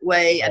kind of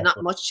way, and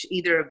not much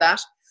either of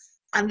that.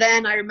 And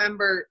then I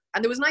remember,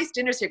 and there was nice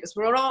dinners here because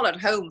we're all at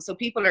home. So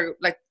people are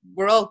like,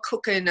 we're all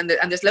cooking, and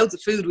there's loads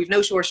of food. We've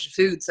no shortage of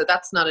food. So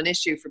that's not an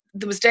issue.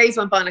 There was days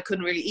went by and I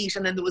couldn't really eat.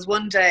 And then there was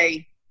one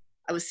day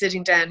I was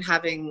sitting down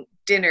having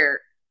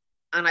dinner,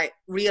 and I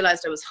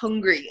realized I was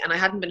hungry, and I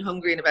hadn't been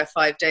hungry in about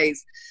 5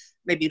 days,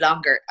 maybe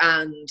longer.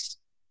 And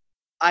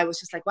I was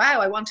just like, wow,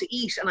 I want to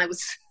eat. And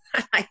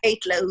I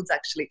ate loads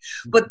actually,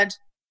 but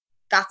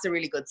that's a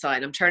really good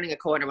sign. I'm turning a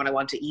corner when I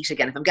want to eat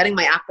again. If I'm getting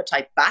my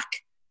appetite back,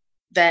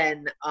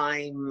 then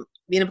I'm,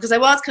 you know, because I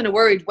was kind of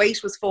worried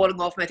weight was falling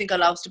off, and I think I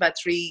lost about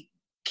 3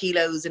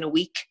 kilos in a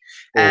week.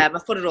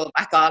 I've put it all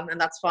back on,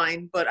 and that's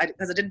fine. But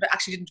because I didn't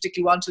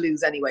particularly want to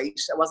lose any weight.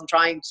 I wasn't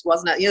trying.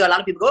 You know, a lot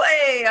of people go,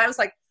 hey, I was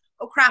like,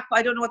 oh crap,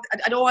 I don't know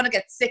I don't want to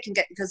get sick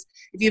because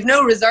if you have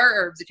no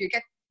reserves, if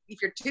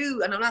you're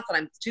too, and I'm not that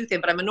I'm too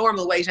thin, but I'm a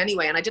normal weight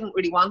anyway, and I didn't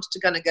really want to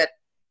kind of get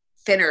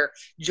thinner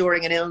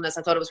during an illness.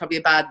 I thought it was probably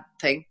a bad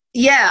thing.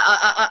 Yeah,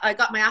 I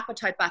got my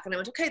appetite back, and I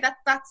went, okay,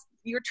 that's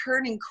you're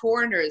turning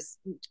corners.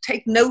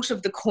 Take note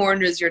of the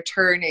corners you're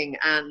turning,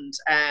 and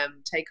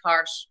take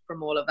heart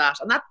from all of that.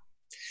 And that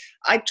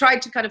I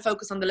tried to kind of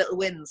focus on the little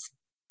wins.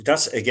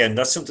 That's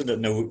something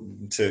that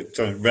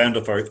to round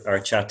up our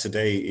chat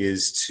today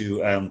is to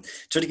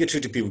try to get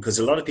through to people, because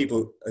a lot of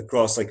people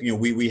across, like, you know,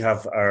 we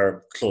have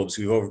our clubs.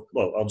 We've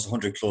almost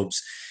 100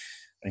 clubs.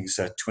 I think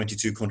it's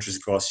 22 countries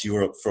across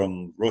Europe,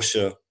 from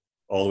Russia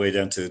all the way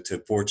down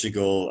to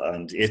Portugal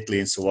and Italy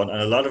and so on.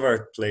 And a lot of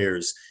our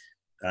players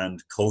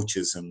and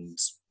coaches and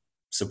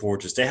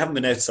supporters, they haven't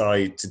been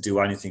outside to do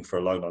anything for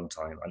a long, long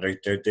time. And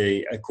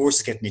they of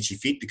course, are getting itchy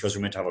feet because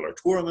we're meant to have all our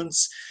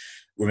tournaments.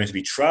 We're meant to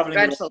be traveling.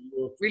 Dreadful.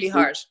 Really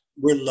hard.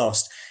 We're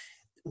lost.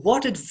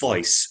 What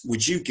advice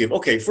would you give?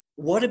 Okay,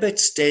 what about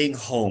staying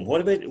home?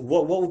 What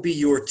would be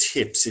your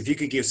tips? If you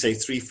could give, say,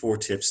 3-4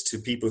 tips to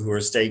people who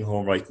are staying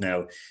home right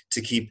now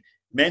to keep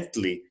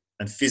mentally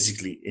and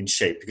physically in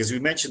shape. Because we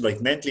mentioned,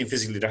 like, mentally and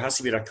physically, there has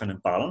to be that kind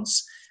of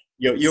balance.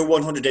 Your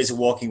 100 days of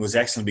walking was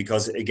excellent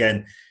because,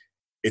 again,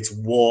 it's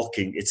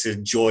walking, it's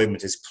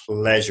enjoyment, it's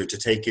pleasure to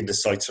take in the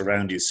sights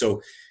around you.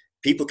 So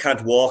people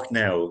can't walk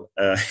now.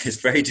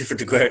 It's very different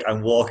to go out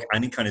and walk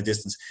any kind of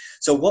distance.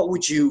 So what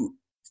would you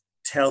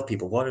tell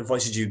people? What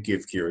advice did you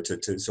give, Ciara,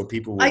 to so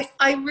people would...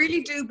 I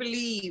really do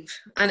believe,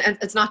 and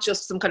it's not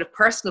just some kind of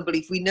personal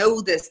belief, we know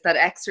this, that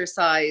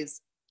exercise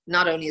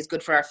not only is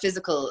good for our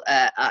physical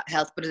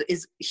health, but it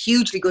is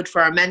hugely good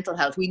for our mental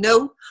health. We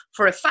know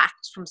for a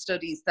fact from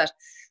studies that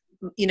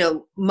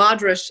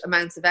moderate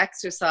amounts of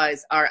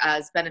exercise are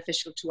as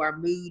beneficial to our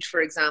mood,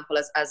 for example,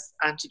 as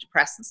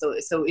antidepressants.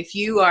 So if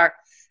you are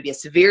maybe a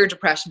severe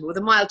depression, but with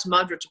a mild to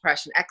moderate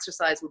depression,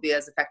 exercise will be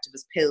as effective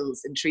as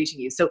pills in treating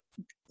you. So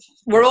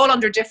we're all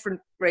under different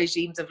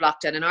regimes of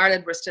lockdown. In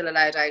Ireland, we're still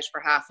allowed out for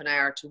half an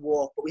hour to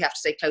walk, but we have to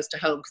stay close to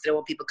home because they don't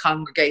want people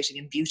congregating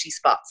in beauty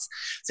spots.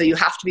 So you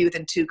have to be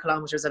within 2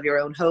 kilometres of your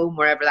own home,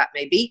 wherever that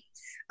may be.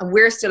 And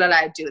we're still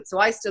allowed to do it. So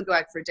I still go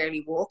out for a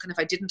daily walk. And if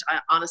I didn't, I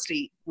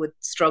honestly would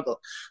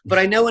struggle. But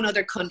I know in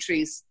other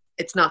countries,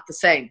 it's not the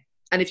same.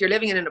 And if you're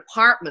living in an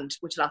apartment,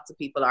 which lots of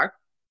people are,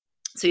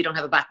 so you don't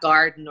have a back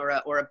garden or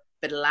a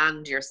bit of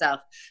land yourself,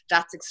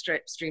 that's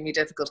extremely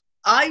difficult.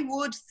 I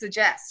would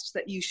suggest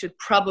that you should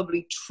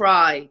probably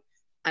try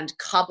and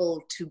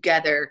cobble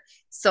together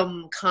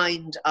some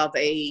kind of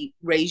a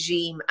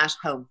regime at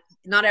home.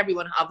 Not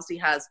everyone obviously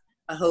has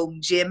a home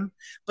gym,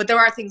 but there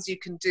are things you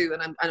can do,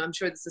 and I'm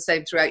sure it's the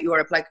same throughout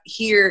Europe. Like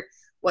here,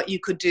 what you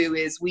could do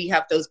is we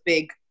have those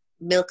big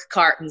milk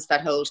cartons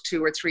that hold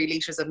 2 or 3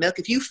 litres of milk.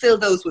 If you fill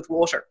those with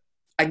water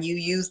and you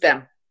use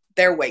them,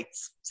 they're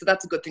weights. So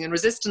that's a good thing. And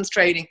resistance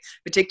training,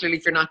 particularly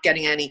if you're not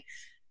getting any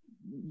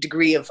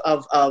degree of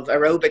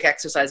aerobic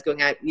exercise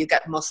going out, you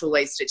get muscle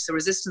wastage. So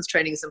resistance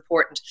training is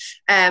important.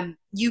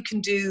 You can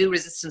do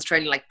resistance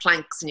training like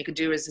planks, and you can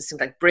do resistance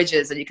like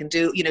bridges, and you can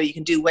do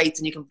weights,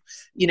 and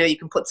you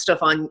can put stuff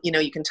on,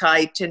 you can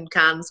tie tin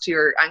cans to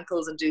your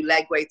ankles and do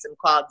leg weights and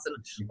quads and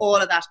all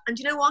of that. And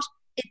you know what?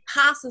 It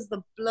passes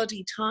the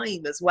bloody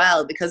time as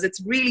well, because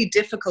it's really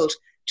difficult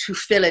to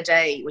fill a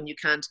day when you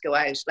can't go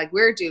out. Like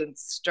we're doing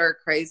stir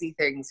crazy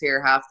things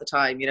here half the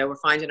time. We're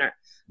finding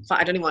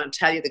I don't even want to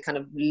tell you the kind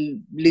of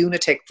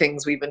lunatic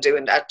things we've been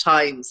doing at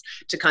times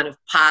to kind of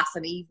pass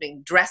an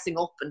evening, dressing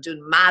up and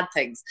doing mad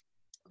things.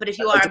 But if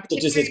you are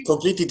there's a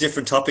completely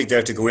different topic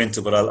there to go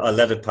into, but I'll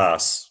let it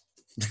pass.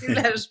 You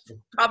let it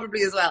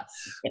probably as well.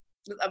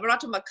 We're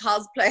not talking about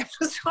cosplay. I'm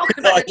just talking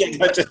about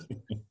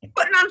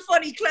putting on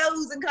funny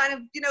clothes and kind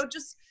of,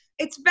 just,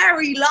 it's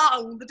very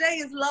long. The day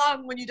is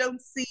long when you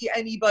don't see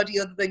anybody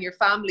other than your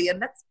family. And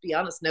let's be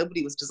honest,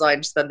 nobody was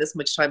designed to spend this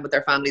much time with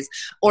their families.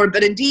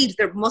 But indeed,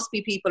 there must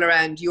be people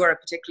around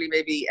Europe, particularly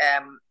maybe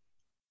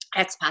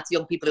expats,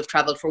 young people who've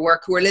travelled for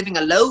work, who are living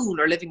alone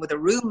or living with a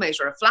roommate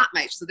or a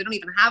flatmate. So they don't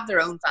even have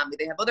their own family.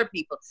 They have other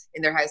people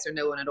in their house or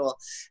no one at all.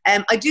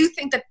 I do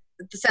think that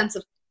the sense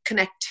of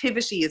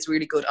connectivity is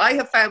really good. I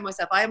have found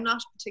myself, I am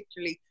not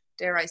particularly,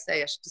 dare I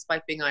say it,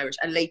 despite being Irish,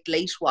 a late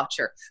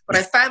watcher. But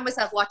I found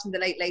myself watching the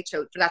Late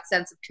Show for that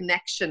sense of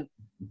connection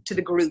to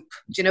the group.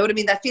 Do you know what I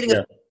mean? That feeling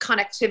of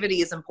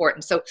connectivity is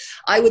important. So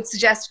I would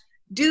suggest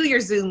do your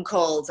Zoom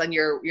calls and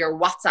your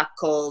WhatsApp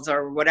calls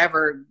or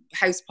whatever,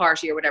 house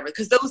party or whatever,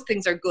 because those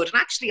things are good. And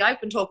actually,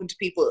 I've been talking to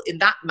people in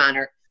that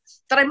manner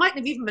that I mightn't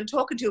have even been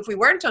talking to if we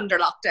weren't under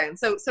lockdown.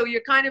 So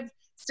you're kind of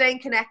staying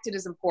connected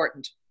is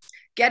important.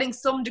 Getting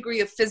some degree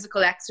of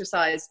physical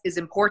exercise is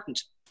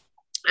important.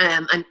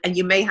 And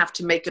you may have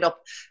to make it up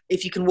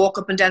if you can walk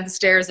up and down the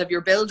stairs of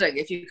your building,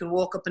 if you can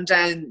walk up and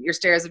down your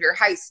stairs of your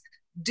house.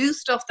 Do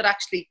stuff that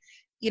actually,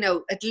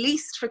 at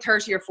least for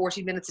 30 or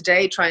 40 minutes a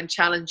day, try and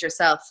challenge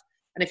yourself.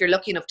 And if you're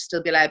lucky enough to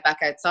still be allowed back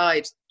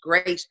outside,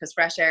 great, because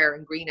fresh air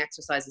and green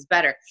exercise is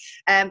better.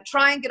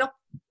 Try and get up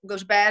and go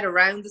to bed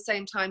around the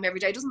same time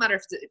every day. It doesn't matter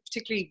if,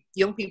 particularly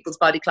young people's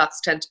body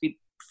clocks tend to be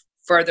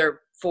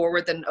further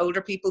forward than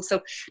older people. So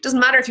it doesn't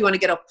matter if you want to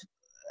get up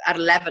at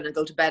 11 and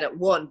go to bed at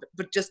 1,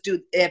 but just do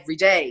it every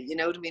day, you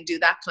know what I mean? Do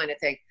that kind of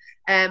thing.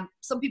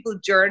 Some people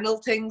journal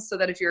things so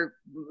that if you're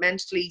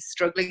mentally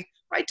struggling,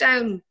 write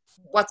down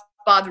what's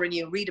bothering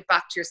you, read it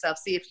back to yourself,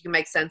 see if you can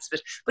make sense of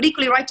it. But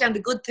equally, write down the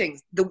good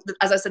things.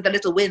 As I said, the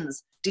little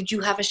wins. Did you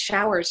have a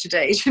shower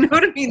today? Do you know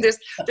what I mean?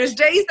 There's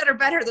days that are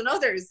better than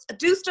others.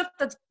 Do stuff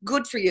that's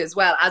good for you as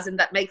well, as in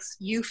that makes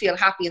you feel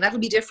happy. And that'll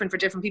be different for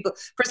different people.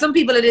 For some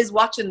people, it is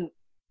watching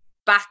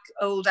back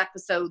old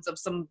episodes of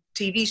some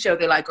TV show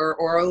they like,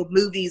 or old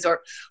movies,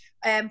 or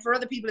for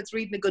other people it's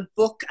reading a good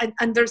book,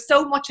 and there's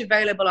so much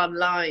available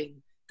online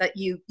that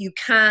you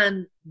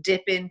can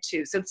dip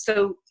into.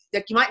 So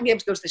like you mightn't be able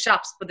to go to the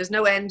shops, but there's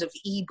no end of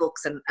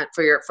ebooks and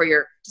for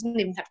your doesn't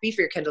even have to be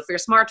for your Kindle, for your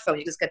smartphone.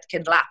 You just get the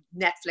Kindle app,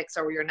 Netflix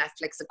or your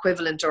Netflix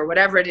equivalent or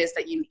whatever it is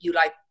that you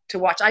like to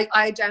watch.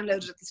 I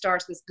downloaded at the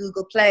start of this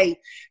Google Play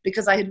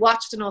because I had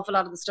watched an awful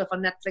lot of the stuff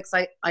on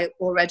Netflix I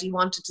already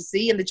wanted to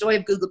see. And the joy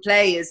of Google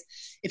Play is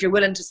if you're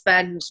willing to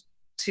spend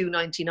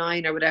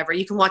 $2.99 or whatever,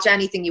 you can watch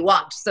anything you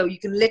want. So you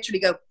can literally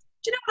go, do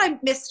you know what I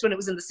missed when it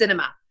was in the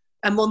cinema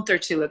a month or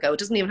two ago? It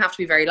doesn't even have to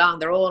be very long.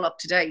 They're all up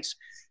to date.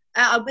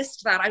 I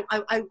missed that.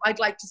 I'd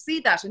like to see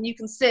that. And you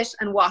can sit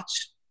and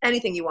watch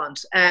anything you want.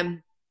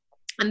 And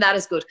that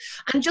is good.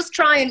 And just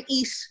try and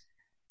eat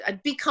and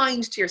be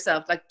kind to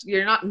yourself. Like,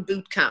 you're not in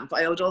boot camp.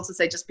 I would also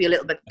say just be a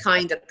little bit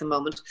kind at the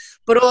moment.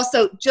 But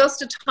also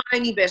just a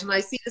tiny bit, and I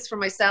see this for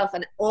myself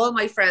and all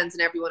my friends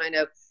and everyone I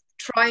know,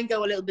 try and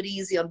go a little bit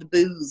easy on the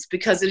booze,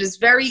 because it is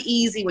very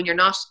easy when you're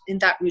not in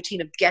that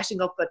routine of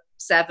getting up at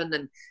 7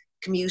 and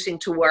commuting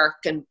to work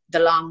and the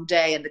long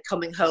day and the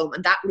coming home,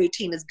 and that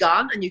routine is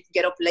gone and you can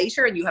get up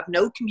later and you have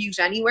no commute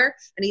anywhere.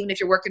 And even if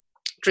you're working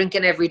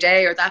drinking every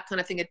day or that kind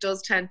of thing, it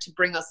does tend to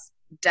bring us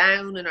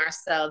down in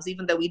ourselves,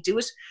 even though we do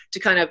it to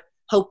kind of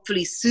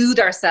hopefully soothe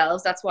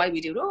ourselves. That's why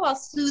we do it. Oh, I'll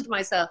soothe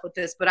myself with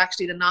this. But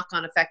actually the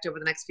knock-on effect over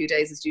the next few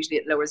days is usually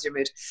it lowers your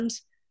mood.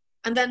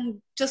 And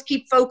then just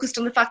keep focused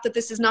on the fact that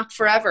this is not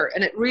forever.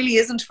 And it really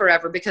isn't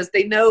forever, because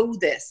they know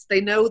this.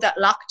 They know that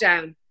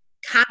lockdown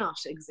cannot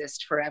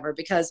exist forever,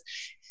 because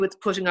with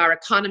putting our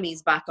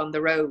economies back on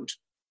the road,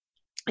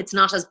 it's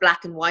not as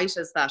black and white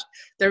as that.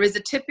 There is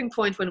a tipping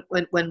point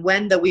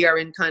when that we are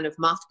in kind of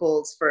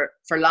mothballs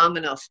for long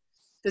enough.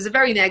 There's a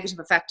very negative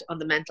effect on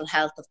the mental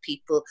health of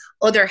people.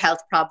 Other health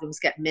problems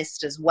get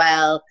missed as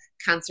well.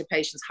 Cancer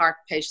patients, heart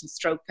patients,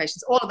 stroke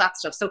patients, all of that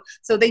stuff.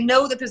 So they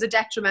know that there's a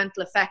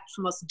detrimental effect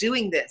from us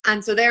doing this.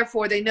 And so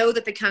therefore they know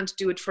that they can't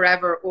do it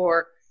forever,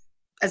 or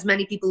as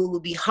many people will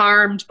be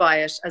harmed by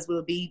it as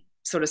will be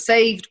sort of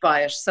saved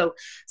by it. So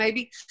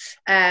maybe,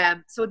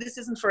 so this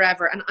isn't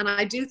forever. And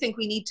I do think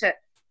we need to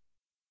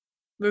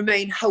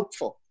remain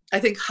hopeful. I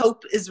think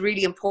hope is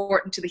really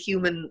important to the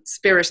human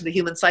spirit and the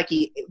human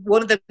psyche.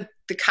 One of the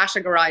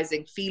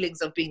categorizing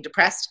feelings of being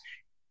depressed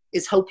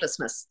is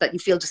hopelessness, that you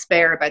feel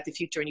despair about the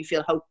future and you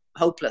feel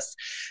hopeless.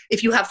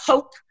 If you have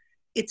hope,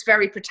 it's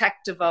very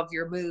protective of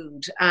your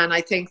mood. And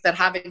I think that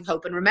having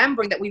hope and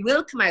remembering that we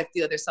will come out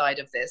the other side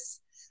of this,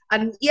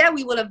 and yeah,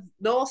 we will have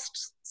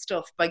lost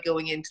stuff by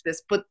going into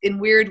this, but in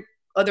weird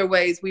other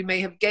ways, we may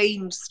have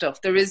gained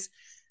stuff. There is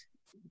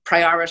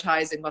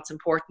prioritizing what's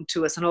important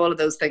to us and all of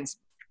those things.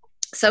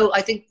 So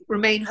I think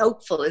remain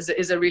hopeful is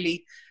a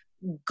really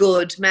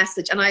good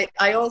message. And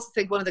I also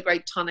think one of the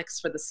great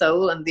tonics for the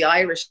soul, and the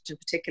Irish in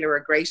particular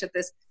are great at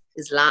this,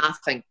 is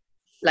laughing.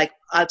 Like,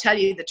 I'll tell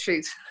you the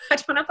truth. I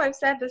don't know if I've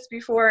said this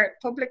before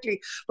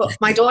publicly, but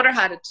my daughter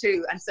had it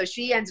too. And so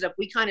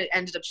we kind of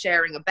ended up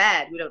sharing a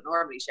bed. We don't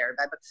normally share a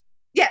bed, but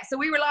yeah. So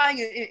we were lying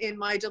in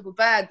my double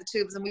bed, the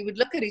two of us, and we would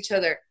look at each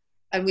other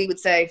and we would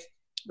say,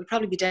 we'll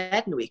probably be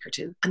dead in a week or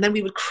two. And then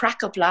we would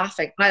crack up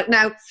laughing.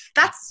 Now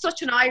that's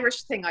such an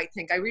Irish thing, I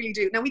think. I really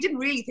do. Now, we didn't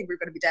really think we were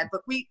going to be dead,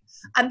 but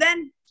and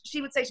then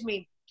she would say to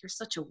me, you're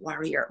such a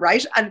warrior,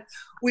 right? And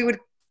we would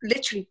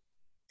literally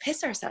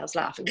piss ourselves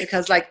laughing,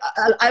 because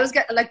I was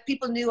getting,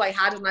 people knew I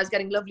had it, and I was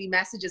getting lovely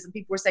messages and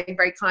people were saying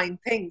very kind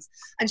things.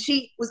 And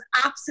she was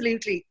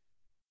absolutely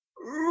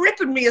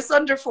ripping me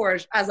asunder for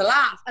it as a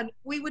laugh. And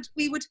we would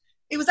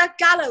it was that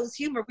gallows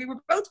humor. We were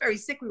both very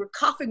sick. We were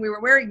coughing. We were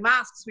wearing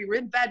masks. We were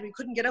in bed. We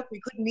couldn't get up. We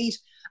couldn't eat.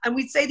 And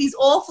we'd say these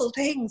awful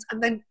things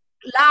and then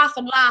laugh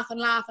and laugh and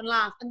laugh and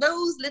laugh. And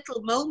those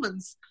little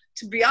moments,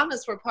 to be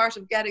honest, were part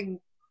of getting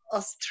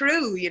us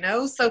through,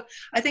 So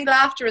I think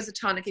laughter is a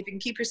tonic. If you can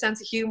keep your sense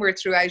of humor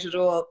throughout it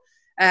all,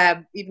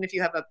 even if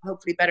you have a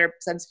hopefully better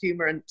sense of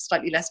humor and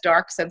slightly less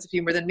dark sense of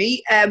humor than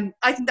me,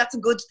 I think that's a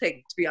good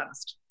thing, to be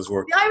honest.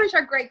 The Irish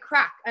are great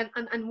crack,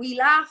 and we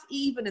laugh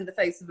even in the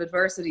face of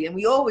adversity, and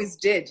we always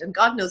did. And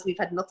God knows we've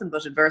had nothing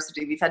but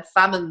adversity. We've had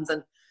famines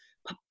and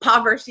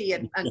poverty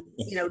and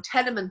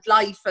tenement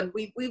life, and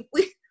we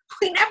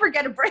never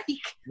get a break.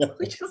 No.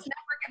 We just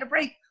never get a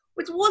break.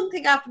 It's one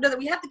thing after another.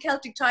 We had the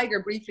Celtic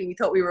Tiger briefly. We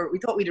thought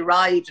we'd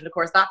arrived, and of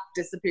course that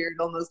disappeared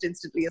almost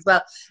instantly as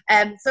well.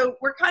 So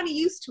we're kind of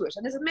used to it,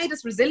 and it's made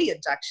us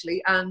resilient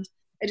actually, and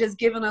it has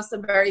given us a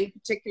very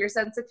particular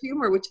sense of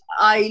humor, which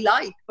I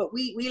like. But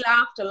we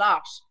laughed a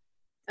lot.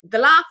 The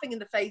laughing in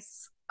the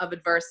face of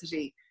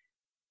adversity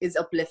is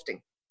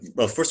uplifting.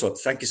 Well, first of all,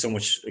 thank you so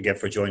much again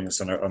for joining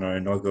us on our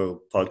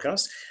inaugural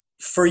podcast.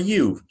 For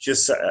you,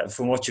 just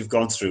from what you've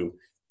gone through,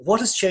 what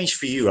has changed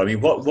for you? I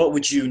mean, what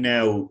would you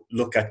now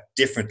look at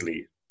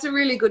differently? That's a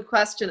really good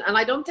question. And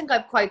I don't think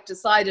I've quite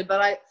decided,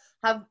 but I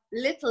have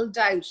little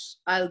doubt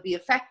I'll be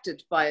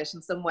affected by it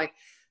in some way.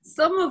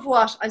 Some of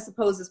what I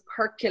suppose is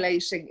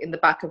percolating in the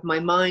back of my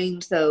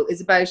mind, though,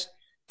 is about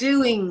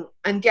doing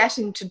and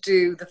getting to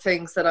do the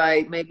things that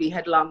I maybe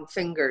had long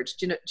fingered.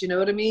 Do you know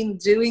what I mean?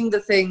 Doing the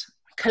things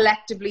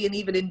collectively and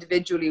even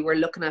individually. We're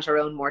looking at our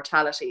own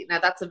mortality. Now,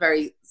 that's a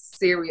very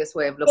serious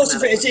way of looking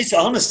at it. It's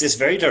honest. It's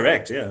very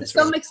direct. Yeah. To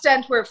some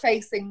extent, we're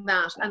facing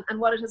that. And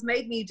what it has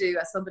made me do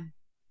as somebody,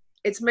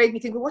 it's made me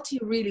think, well, what do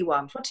you really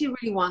want? What do you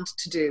really want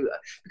to do?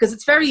 Because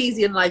it's very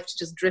easy in life to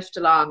just drift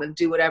along and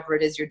do whatever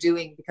it is you're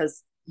doing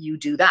because you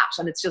do that.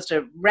 And it's just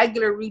a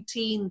regular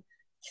routine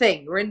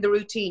thing. We're in the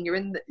routine.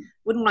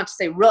 Wouldn't want to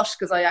say rush,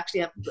 because I actually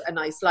have a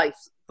nice life,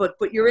 but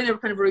you're in a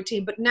kind of a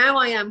routine. But now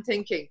I am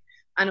thinking,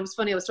 and it was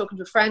funny, I was talking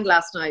to a friend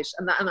last night,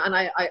 and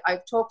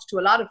I've talked to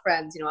a lot of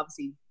friends,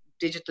 obviously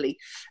digitally,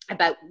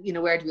 about,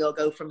 where do we all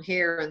go from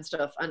here and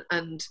stuff.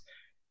 And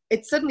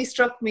it suddenly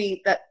struck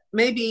me that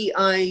maybe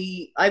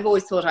I've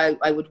always thought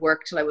I would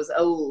work till I was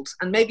old,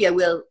 and maybe I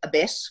will a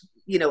bit,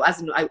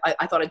 as in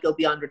I thought I'd go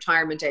beyond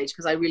retirement age,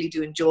 because I really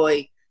do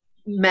enjoy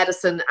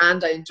medicine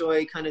and I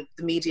enjoy kind of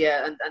the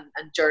media and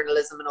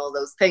journalism and all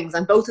those things.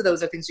 And both of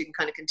those are things you can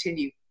kind of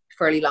continue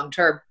fairly long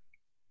term.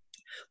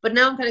 But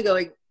now I'm kind of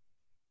going,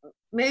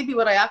 maybe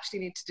what I actually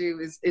need to do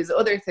is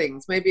other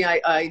things. Maybe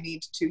I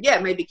need to,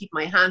 maybe keep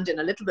my hand in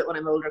a little bit when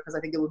I'm older, because I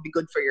think it would be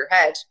good for your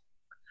head.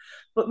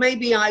 But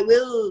maybe I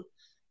will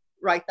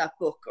write that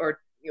book or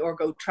or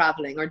go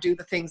traveling or do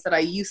the things that I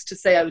used to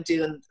say I would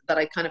do and that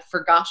I kind of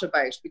forgot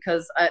about.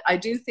 Because I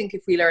do think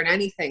if we learn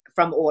anything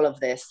from all of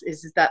this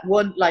is that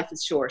one, life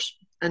is short,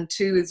 and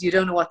two is you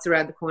don't know what's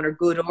around the corner,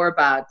 good or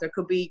bad. There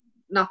could be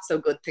not so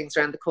good things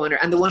around the corner.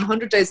 And the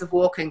 100 days of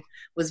walking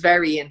was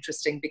very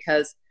interesting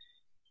because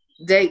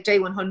day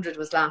 100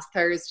 was last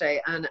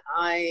Thursday, and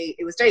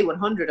it was day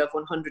 100 of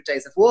 100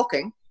 days of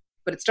walking,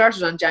 but it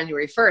started on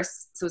January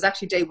 1st. So it was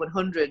actually day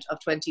 100 of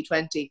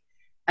 2020.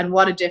 And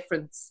what a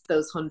difference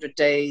those 100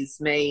 days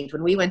made.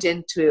 When we went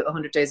into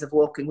 100 days of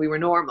walking, we were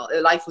normal.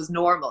 Life was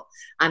normal.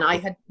 And I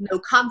had no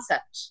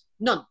concept,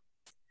 none.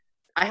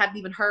 I hadn't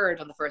even heard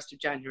on the 1st of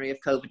January of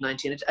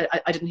COVID-19.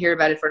 I didn't hear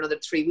about it for another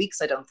 3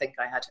 weeks. I don't think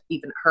I had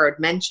even heard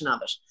mention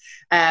of it.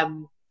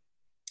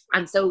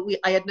 And so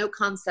I had no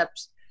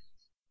concept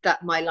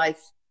that my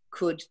life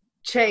could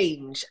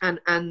change. And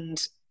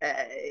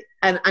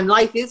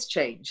life is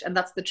change. And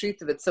that's the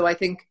truth of it. So I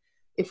think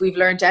if we've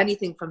learned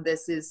anything from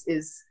this is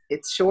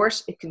it's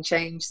short, it can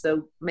change.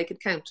 So make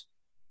it count.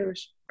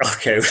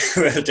 Okay,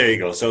 well, there you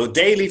go. So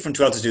daily from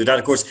 12 to 2, that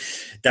of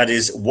course, that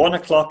is 1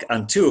 o'clock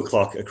and 2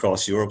 o'clock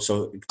across Europe.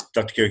 So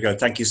Dr. Ciara Kelly,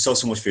 thank you so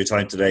much for your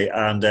time today,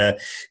 and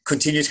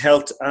continued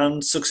health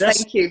and success.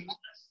 Thank you.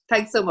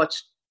 Thanks so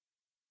much.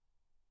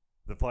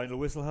 The final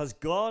whistle has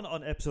gone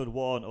on episode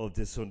 1 of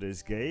this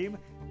Sunday's game.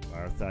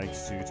 Our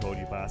thanks to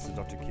Tony Bass and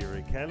Dr.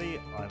 Ciara Kelly.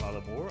 I'm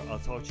Alan Moore. I'll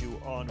talk to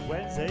you on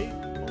Wednesday.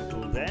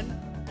 Until then,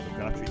 look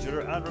after each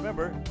other and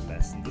remember,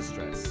 lessen the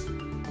stress.